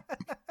that.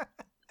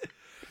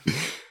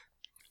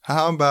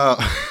 How about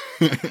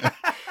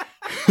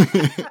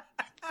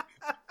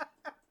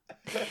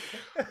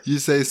you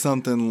say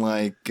something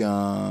like,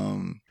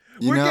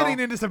 we're getting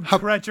into some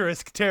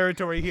treacherous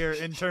territory here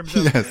in terms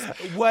of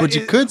what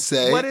you could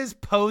say. What is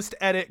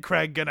post-edit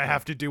Craig gonna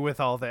have to do with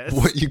all this?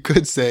 What you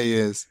could say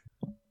is,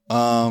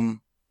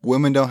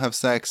 women don't have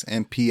sex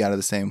and pee out of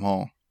the same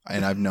hole,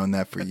 and I've known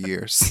that for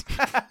years.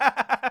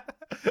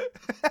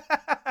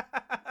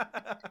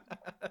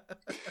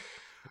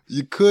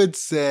 You could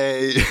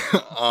say,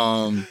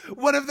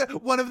 one of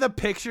the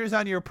pictures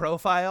on your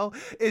profile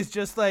is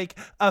just like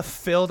a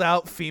filled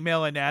out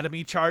female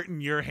anatomy chart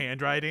in your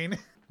handwriting.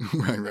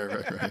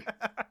 Right.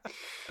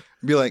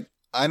 Be like,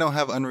 I don't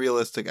have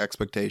unrealistic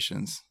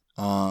expectations.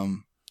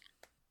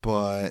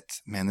 But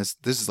man, this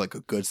is like a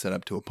good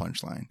setup to a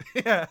punchline.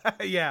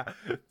 Yeah.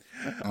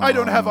 I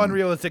don't have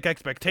unrealistic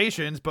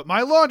expectations, but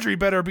my laundry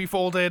better be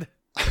folded.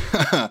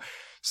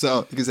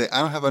 So you can say,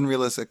 I don't have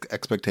unrealistic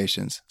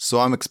expectations, so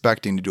I'm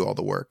expecting to do all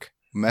the work.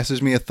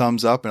 Message me a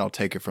thumbs up and I'll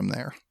take it from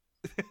there.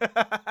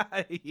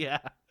 Yeah.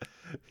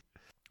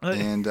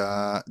 And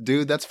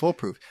dude, that's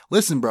foolproof.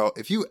 Listen, bro,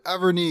 if you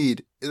ever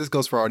need, this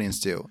goes for our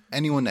audience too,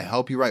 anyone to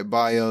help you write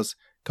bios,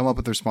 come up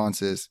with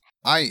responses,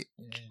 I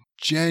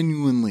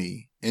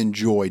genuinely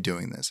enjoy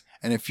doing this.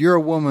 And if you're a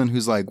woman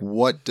who's like,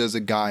 what does a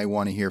guy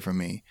want to hear from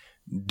me?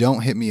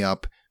 Don't hit me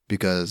up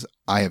because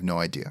I have no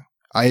idea.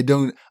 I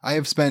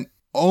have spent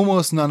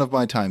almost none of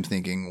my time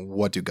thinking,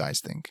 what do guys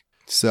think?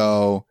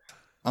 So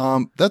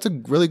that's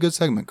a really good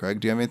segment,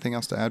 Craig. Do you have anything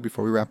else to add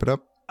before we wrap it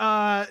up?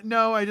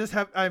 No,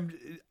 I'm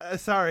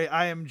sorry.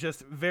 I am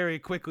just very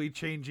quickly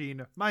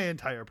changing my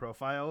entire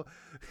profile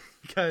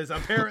because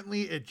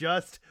apparently it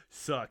just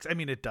sucks. I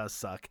mean, it does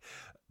suck,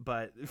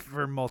 but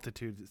for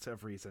multitudes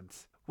of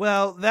reasons.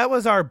 Well, that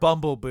was our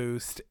Bumble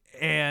boost,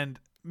 and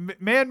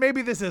man,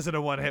 maybe this isn't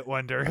a one-hit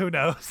wonder. Who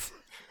knows?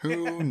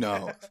 Who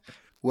knows?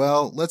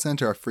 Well, let's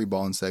enter our free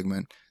balling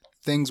segment.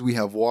 Things we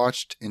have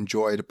watched,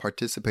 enjoyed,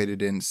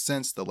 participated in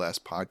since the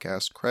last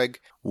podcast. Craig,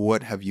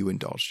 what have you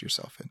indulged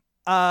yourself in?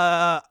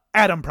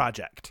 Adam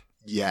Project.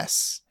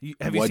 Yes.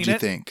 Have you What'd seen you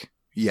it? think?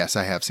 Yes,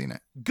 I have seen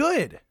it.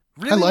 Good.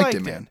 Really I liked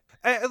it, man.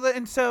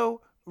 And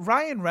so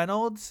Ryan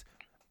Reynolds,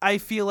 I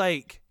feel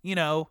like,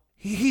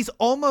 he's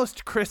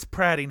almost Chris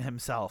Pratting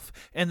himself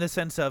in the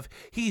sense of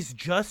he's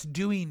just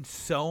doing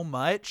so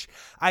much.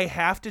 I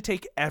have to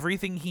take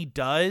everything he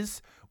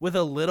does with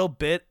a little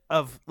bit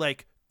of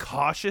like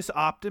cautious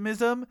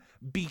optimism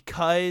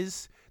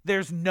because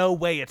there's no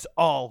way it's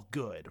all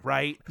good,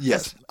 right?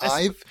 Yes.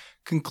 I've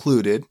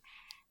concluded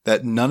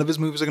that none of his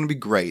movies are going to be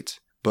great,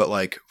 but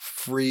like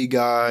Free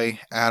Guy,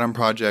 Adam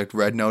Project,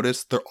 Red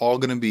Notice, they're all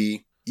going to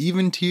be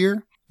even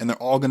tier and they're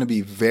all going to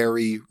be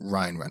very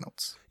Ryan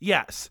Reynolds.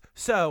 Yes.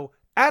 So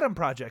Adam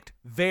Project,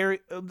 I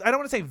don't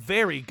want to say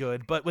very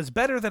good, but was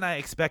better than I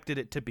expected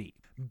it to be.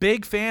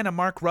 Big fan of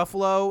Mark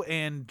Ruffalo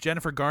and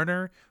Jennifer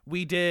Garner.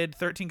 We did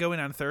 13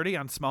 Going on 30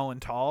 on Small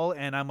and Tall,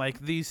 and I'm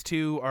like, these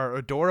two are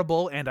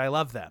adorable, and I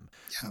love them.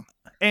 Yeah.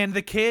 And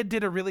the kid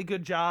did a really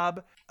good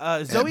job.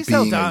 Zoe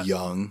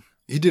Saldana.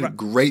 He did a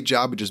great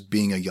job of just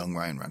being a young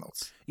Ryan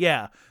Reynolds.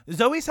 Yeah.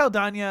 Zoe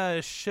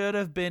Saldana should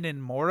have been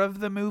in more of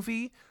the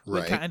movie.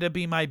 Right. Would kind of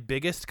be my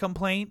biggest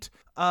complaint.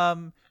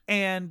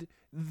 And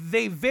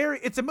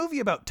it's a movie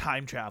about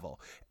time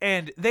travel,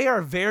 and they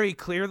are very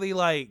clearly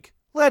like,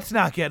 let's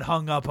not get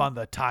hung up on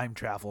the time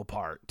travel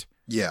part.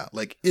 Yeah,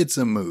 like it's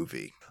a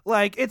movie.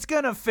 Like it's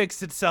gonna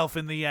fix itself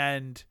in the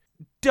end.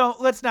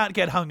 Let's not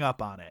get hung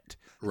up on it.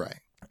 Right.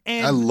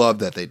 And I love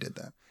that they did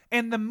that.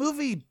 And the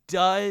movie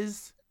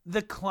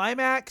the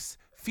climax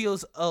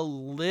feels a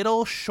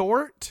little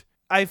short.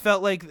 I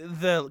felt like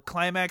the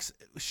climax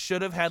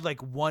should have had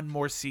like one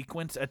more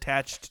sequence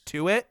attached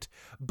to it,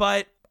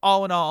 but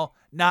all in all,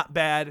 not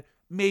bad.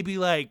 Maybe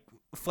like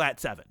flat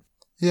 7.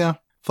 Yeah.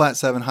 Flat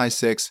 7, high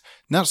 6.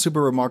 Not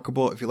super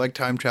remarkable. If you like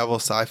time travel,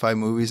 sci-fi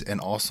movies,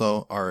 and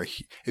also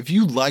if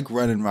you like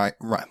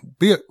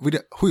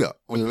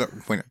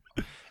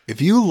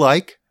if you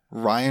like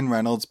Ryan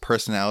Reynolds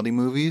personality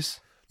movies,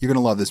 you're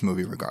going to love this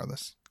movie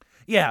regardless.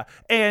 Yeah.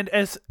 And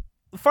as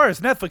far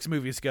as Netflix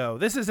movies go,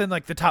 this is in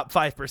like the top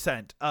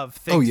 5% of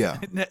things. Oh, yeah.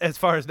 As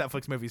far as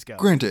Netflix movies go.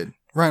 Granted,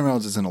 Ryan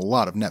Reynolds is in a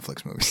lot of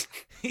Netflix movies.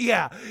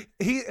 Yeah.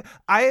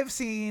 I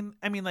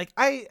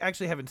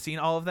actually haven't seen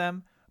all of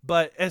them.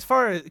 But as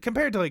far as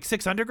compared to like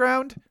Six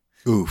Underground,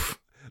 oof.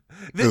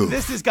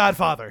 This is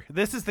Godfather.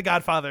 This is the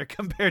Godfather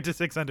compared to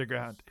Six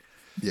Underground.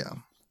 Yeah.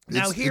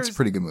 It's a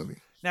pretty good movie.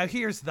 Now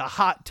here's the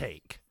hot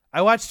take.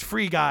 I watched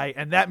Free Guy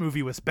and that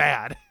movie was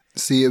bad.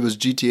 See, it was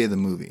GTA the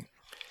movie.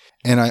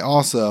 And I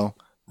also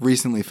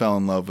recently fell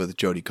in love with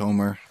Jodie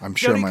Comer. I'm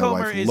sure my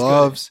wife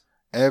loves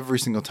every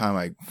single time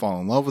I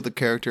fall in love with a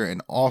character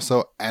and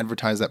also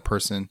advertise that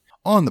person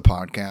on the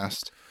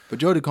podcast. But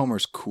Jodie Comer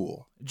is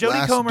cool.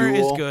 Jodie Comer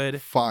is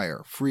good.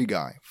 Fire. Free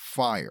Guy.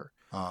 Fire.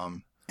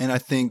 And I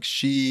think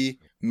she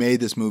made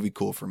this movie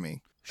cool for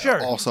me.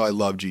 Sure. Also, I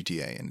love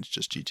GTA, and it's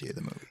just GTA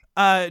the movie.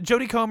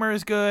 Jodie Comer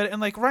is good,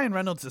 and like Ryan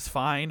Reynolds is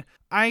fine.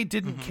 I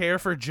didn't care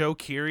for Joe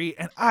Keery,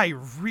 and I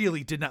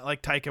really did not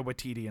like Taika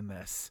Waititi in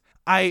this.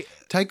 Taika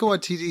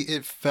Waititi,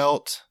 it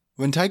felt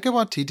when Taika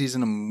Waititi's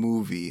in a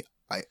movie,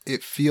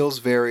 it feels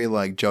very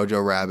like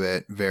Jojo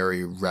Rabbit,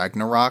 very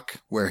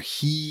Ragnarok, where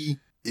he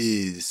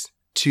is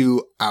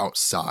too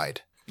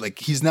outside. Like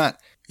he's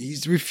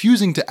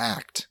refusing to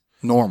act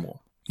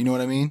normal. You know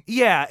what I mean?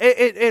 Yeah,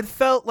 it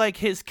felt like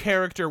his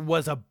character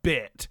was a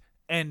bit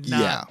and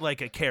not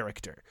like a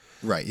character.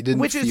 Right. He didn't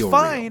which feel is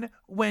fine real.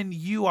 when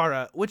you are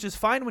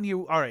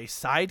a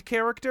side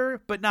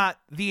character, but not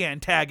the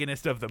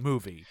antagonist of the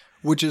movie.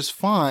 Which is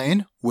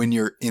fine when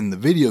you're in the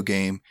video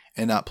game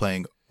and not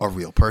playing a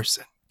real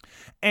person.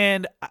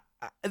 And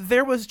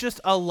there was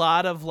just a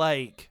lot of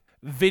like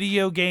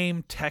video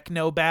game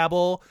techno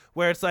babble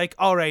where it's like,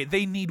 all right,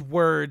 they need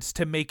words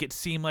to make it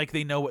seem like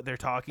they know what they're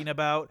talking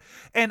about.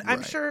 And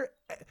I'm sure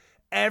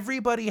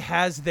everybody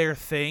has their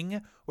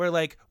thing where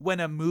like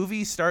when a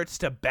movie starts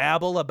to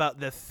babble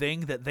about the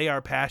thing that they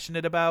are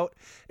passionate about,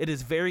 it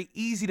is very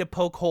easy to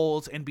poke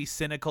holes and be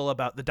cynical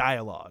about the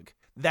dialogue.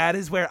 That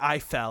is where I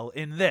fell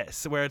in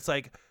this, where it's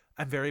like,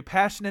 I'm very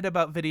passionate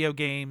about video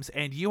games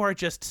and you are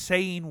just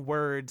saying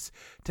words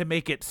to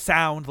make it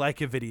sound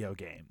like a video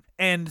game.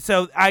 And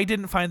so I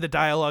didn't find the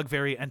dialogue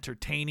very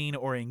entertaining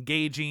or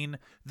engaging.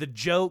 The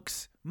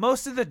jokes,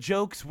 most of the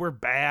jokes were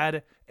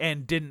bad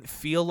and didn't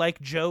feel like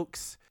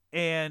jokes.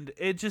 And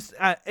it just,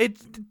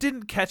 it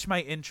didn't catch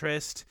my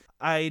interest.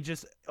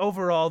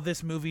 Overall,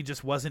 this movie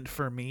just wasn't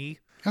for me.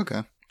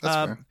 Okay, that's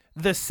fair.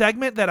 The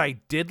segment that I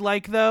did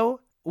like,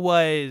 though,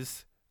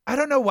 was, I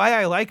don't know why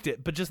I liked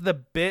it, but just the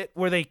bit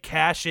where they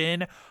cash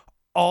in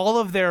all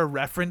of their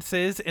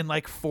references in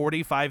like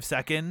 45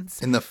 seconds.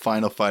 In the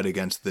final fight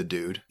against the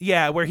dude.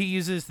 Yeah, where he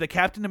uses the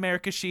Captain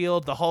America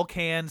shield, the Hulk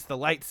hands, the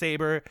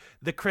lightsaber,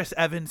 the Chris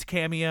Evans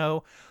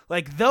cameo.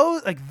 Like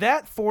those, like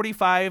that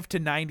 45 to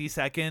 90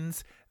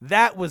 seconds,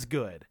 that was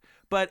good.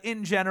 But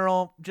in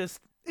general, just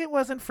it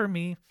wasn't for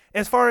me.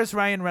 As far as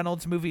Ryan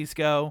Reynolds movies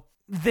go,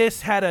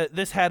 this had an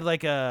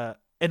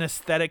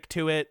aesthetic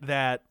to it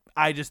that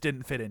I just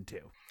didn't fit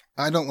into.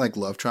 I don't like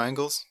love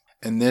triangles.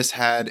 And this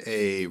had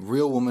a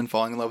real woman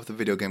falling in love with a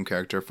video game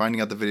character,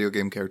 finding out the video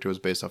game character was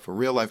based off a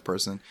real life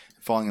person,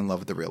 and falling in love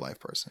with the real life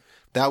person.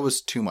 That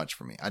was too much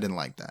for me. I didn't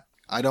like that.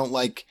 I don't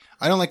like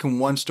in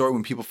one story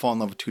when people fall in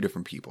love with two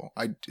different people.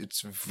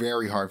 It's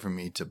very hard for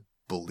me to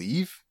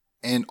believe.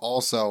 And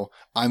also,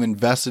 I'm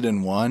invested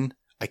in one.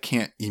 I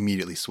can't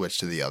immediately switch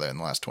to the other in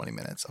the last 20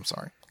 minutes. I'm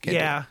sorry.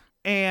 Yeah.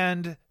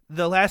 And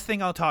the last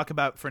thing I'll talk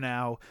about for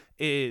now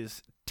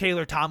is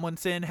Taylor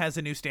Tomlinson has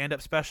a new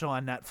stand-up special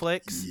on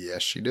Netflix.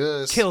 Yes, she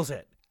does. Kills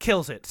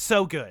it.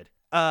 So good.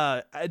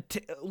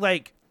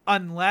 Like,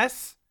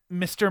 unless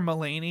Mr.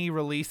 Mulaney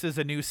releases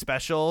a new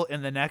special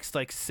in the next,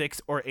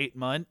 6 or 8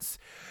 months,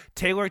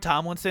 Taylor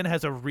Tomlinson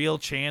has a real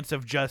chance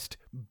of just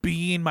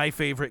being my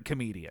favorite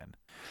comedian.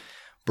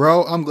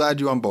 Bro, I'm glad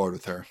you're on board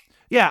with her.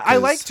 Yeah, I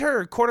liked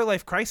her Quarter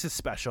Life Crisis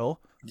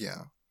special.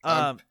 Yeah.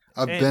 I've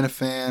been a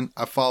fan.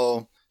 I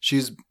follow...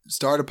 She's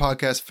started a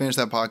podcast, finished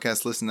that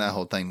podcast, listened to that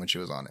whole thing when she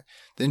was on it.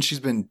 Then she's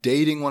been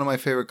dating one of my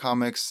favorite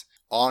comics,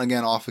 on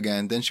again, off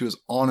again. Then she was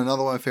on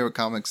another one of my favorite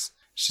comics.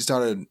 She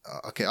started,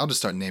 okay, I'll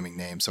just start naming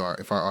names so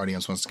if our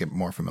audience wants to get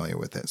more familiar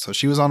with it. So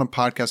she was on a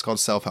podcast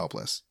called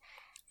Self-Helpless.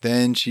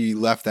 Then she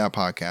left that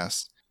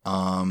podcast.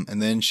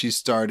 And then she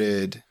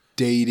started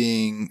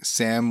dating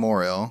Sam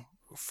Morrill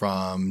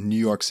from New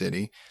York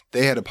City.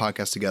 They had a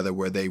podcast together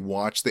where they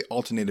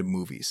alternated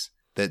movies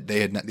that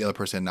the other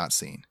person had not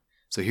seen.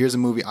 So here's a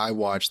movie I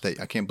watched that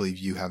I can't believe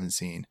you haven't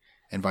seen,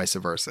 and vice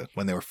versa,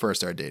 when they were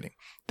first started dating.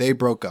 They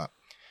broke up.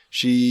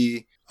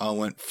 She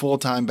went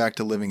full-time back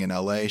to living in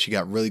LA. She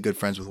got really good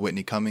friends with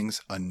Whitney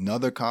Cummings,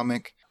 another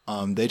comic.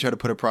 They tried to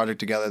put a project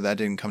together. That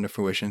didn't come to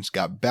fruition. She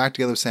got back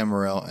together with Sam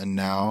Morril, and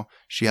now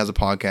she has a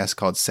podcast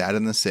called Sad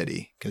in the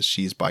City, because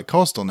she's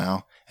bi-coastal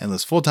now and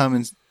lives full-time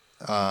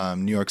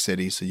in New York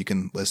City, so you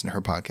can listen to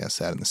her podcast,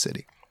 Sad in the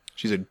City.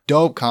 She's a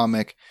dope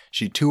comic.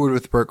 She toured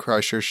with Burt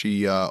Kreischer.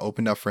 She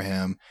opened up for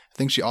him. I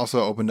think she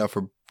also opened up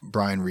for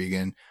Brian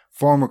Regan,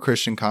 former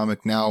Christian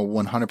comic, now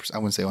 100%, I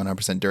wouldn't say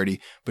 100%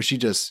 dirty, but she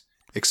just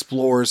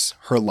explores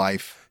her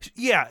life.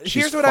 Yeah,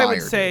 here's what I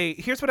would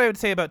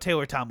say about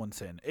Taylor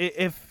Tomlinson.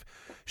 If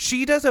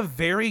she does a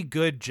very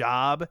good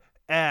job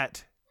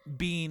at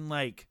being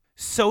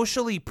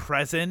socially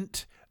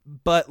present,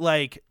 but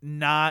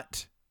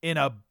not in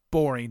a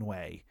boring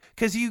way.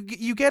 Because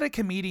you get a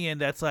comedian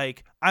that's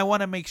like, I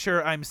want to make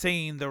sure I'm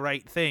saying the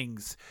right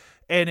things,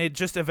 and it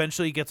just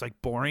eventually gets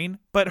boring.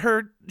 But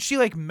she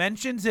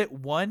mentions it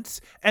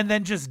once and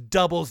then just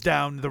doubles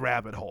down the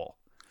rabbit hole.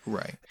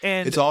 Right.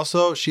 And it's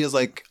also, she is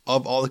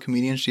of all the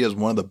comedians, she has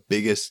one of the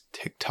biggest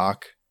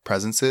TikTok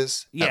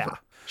presences ever.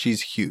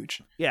 She's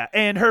huge. Yeah.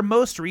 And her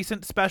most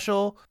recent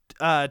special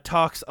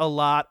talks a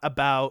lot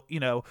about,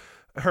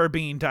 her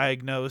being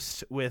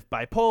diagnosed with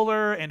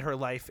bipolar and her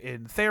life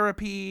in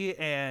therapy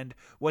and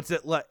what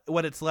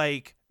it's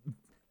like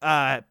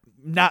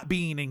not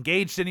being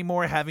engaged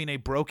anymore, having a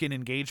broken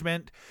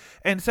engagement.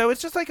 And so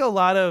it's just like a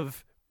lot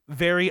of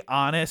very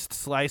honest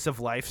slice of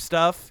life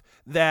stuff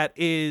that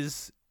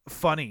is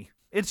funny.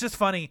 It's just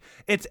funny.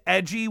 It's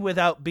edgy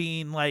without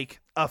being like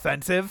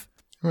offensive.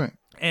 Right.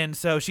 And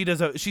so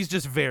she's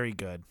just very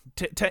good.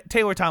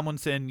 Taylor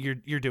Tomlinson,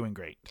 you're doing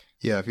great.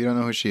 Yeah, if you don't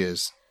know who she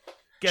is,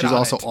 Get she's on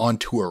also it. on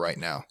tour right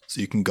now,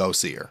 so you can go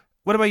see her.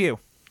 What about you?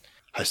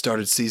 I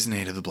started season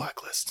 8 of The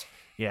Blacklist.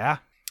 Yeah.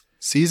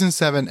 Season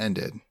 7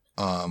 ended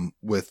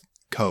with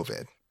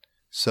COVID.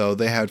 So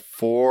they had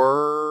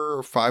 4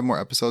 or 5 more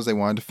episodes they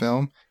wanted to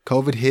film.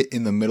 COVID hit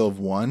in the middle of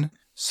one,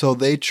 so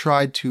they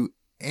tried to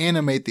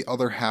animate the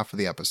other half of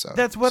the episode.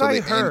 That's what So I they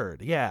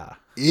heard. Yeah.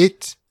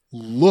 It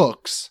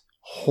looks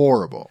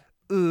horrible.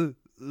 Ooh.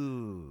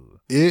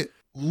 It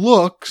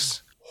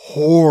looks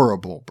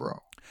horrible, bro.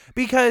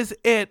 Because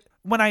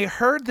when I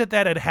heard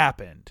that had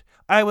happened,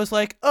 I was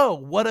like, oh,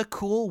 what a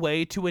cool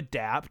way to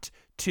adapt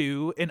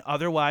to an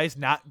otherwise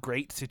not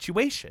great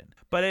situation.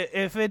 But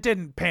if it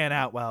didn't pan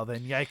out well,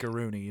 then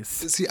yikeroonies.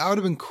 See, I would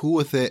have been cool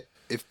with it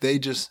if they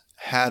just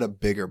had a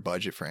bigger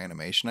budget for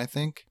animation, I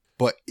think.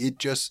 But it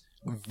just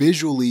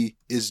visually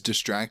is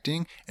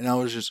distracting, and I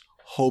was just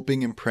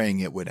hoping and praying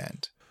it would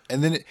end.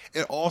 And then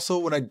it also,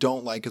 what I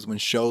don't like is when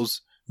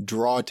shows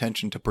draw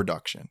attention to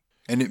production.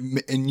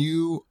 And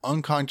you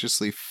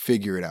unconsciously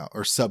figure it out,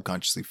 or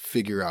subconsciously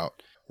figure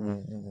out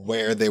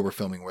where they were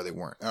filming, where they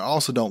weren't. I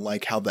also don't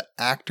like how the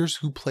actors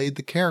who played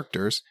the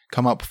characters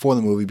come out before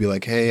the movie, be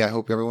like, hey, I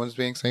hope everyone's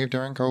being safe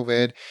during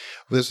COVID.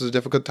 This was a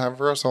difficult time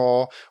for us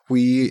all.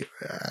 We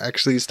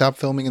actually stopped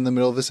filming in the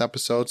middle of this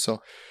episode,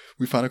 so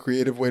we found a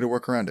creative way to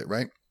work around it,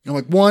 right? I'm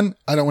like, one,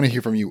 I don't want to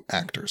hear from you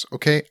actors,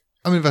 okay?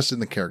 I'm invested in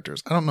the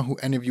characters. I don't know who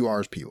any of you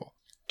are as people.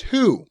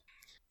 2,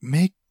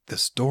 make the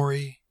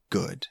story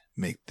good.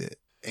 Make the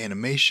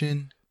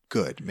animation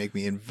good. Make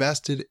me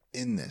invested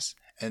in this.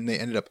 And they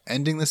ended up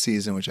ending the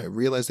season, which I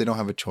realized they don't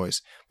have a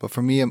choice. But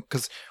for me,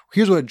 because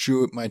here's what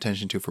drew my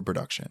attention to for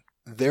production.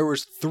 There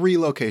was 3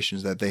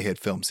 locations that they had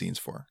film scenes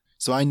for.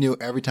 So I knew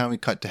every time we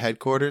cut to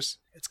headquarters,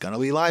 it's going to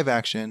be live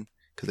action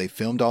because they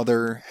filmed all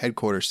their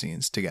headquarters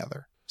scenes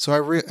together.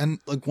 So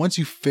once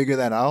you figure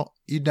that out,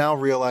 you now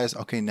realize,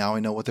 okay, now I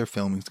know what their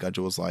filming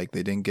schedule was like.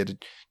 They didn't get a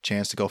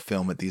chance to go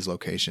film at these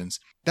locations.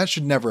 That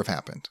should never have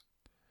happened.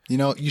 You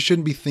know, you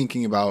shouldn't be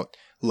thinking about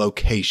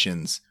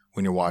locations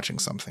when you're watching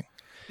something.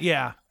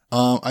 Yeah.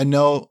 I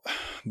know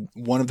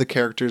one of the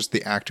characters,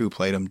 the actor who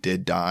played him,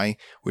 did die,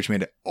 which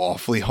made it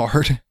awfully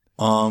hard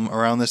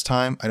around this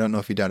time. I don't know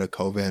if he died of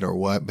COVID or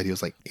what, but he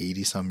was like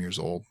 80-some years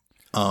old.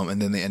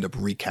 And then they end up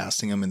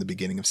recasting him in the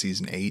beginning of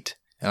season 8.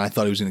 And I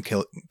thought he was going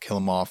to kill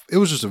him off. It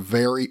was just a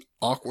very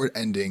awkward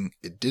ending.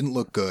 It didn't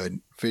look good.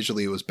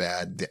 Visually, it was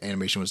bad. The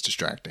animation was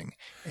distracting.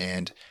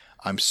 And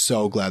I'm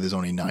so glad there's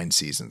only 9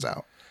 seasons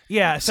out.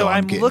 Yeah, so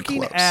I'm looking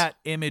close. at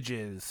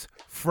images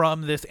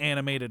from this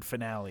animated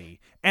finale,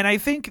 and I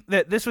think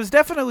that this was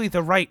definitely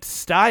the right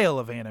style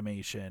of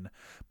animation,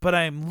 but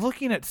I'm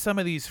looking at some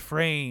of these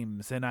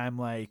frames, and I'm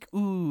like,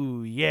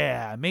 ooh,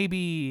 yeah,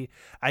 maybe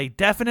I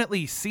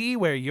definitely see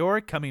where you're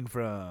coming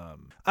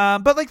from.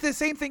 But like the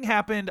same thing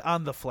happened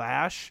on The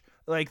Flash.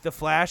 Like The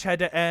Flash had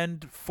to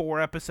end 4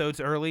 episodes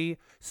early,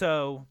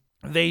 so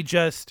they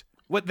just...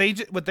 What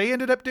they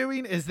ended up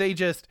doing is they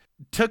just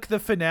took the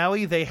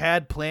finale they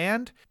had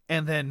planned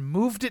and then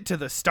moved it to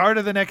the start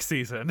of the next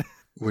season.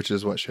 Which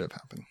is what should have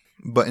happened.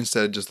 But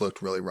instead it just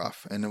looked really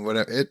rough. And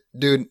whatever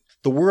dude,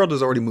 the world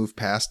has already moved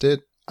past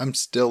it. I'm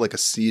still like a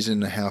season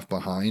and a half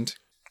behind.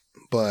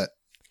 But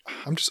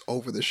I'm just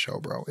over this show,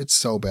 bro. It's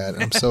so bad.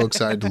 And I'm so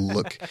excited to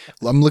look.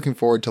 I'm looking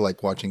forward to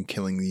like watching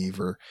Killing Eve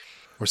or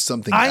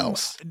something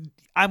else.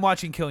 I'm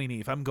watching Killing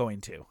Eve. I'm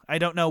going to. I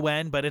don't know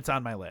when, but it's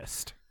on my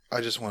list. I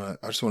just want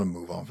to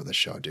move on for the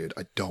show, dude.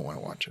 I don't want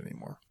to watch it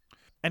anymore.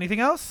 Anything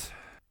else?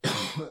 I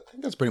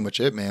think that's pretty much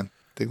it, man.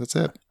 I think that's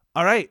it.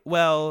 All right.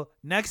 Well,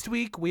 next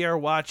week we are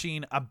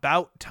watching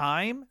About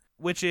Time,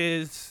 which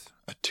is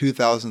a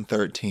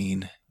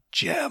 2013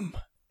 gem.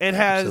 It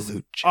has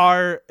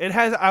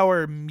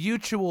our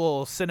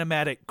mutual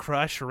cinematic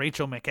crush,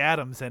 Rachel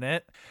McAdams, in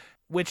it,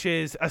 which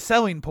is a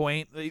selling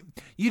point.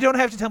 You don't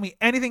have to tell me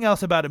anything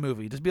else about a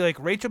movie. Just be like,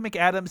 Rachel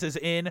McAdams is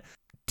in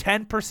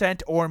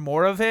 10% or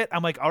more of it.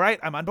 I'm like, all right,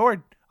 I'm on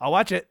board. I'll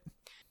watch it.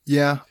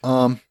 Yeah,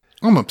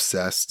 I'm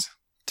obsessed.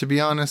 To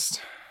be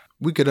honest,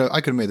 I could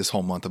have made this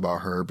whole month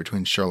about her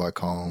between Sherlock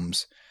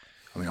Holmes.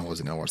 I mean, I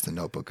wasn't gonna watch The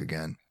Notebook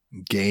again.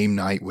 Game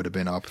Night would have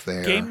been up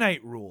there. Game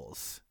Night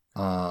rules.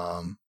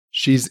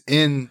 She's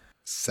in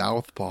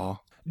Southpaw.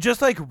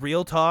 Just like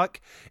real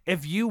talk,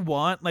 if you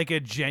want like a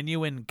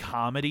genuine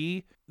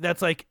comedy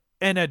that's like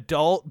an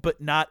adult but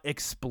not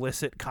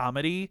explicit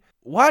comedy,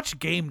 watch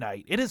Game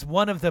Night. It is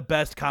one of the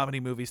best comedy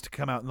movies to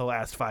come out in the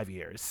last 5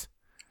 years.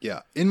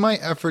 Yeah. In my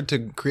effort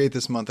to create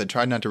this month, I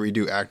tried not to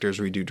redo actors,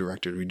 redo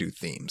directors, redo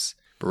themes.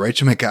 But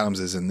Rachel McAdams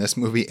is in this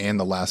movie and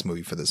the last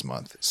movie for this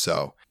month.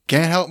 So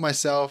can't help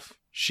myself.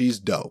 She's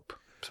dope.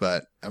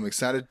 But I'm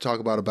excited to talk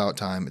About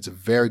Time. It's a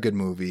very good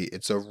movie.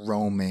 It's a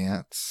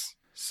romance.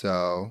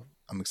 So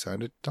I'm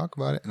excited to talk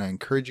about it, and I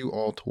encourage you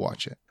all to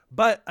watch it.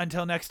 But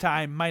until next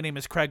time, my name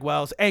is Craig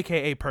Wells,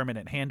 aka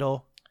Permanent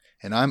Handle.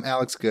 And I'm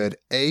Alex Good,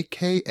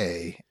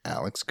 a.k.a.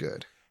 Alex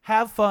Good.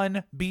 Have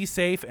fun, be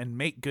safe, and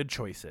make good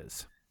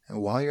choices.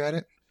 And while you're at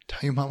it, tell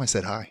your mom I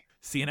said hi.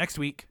 See you next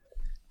week.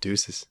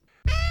 Deuces.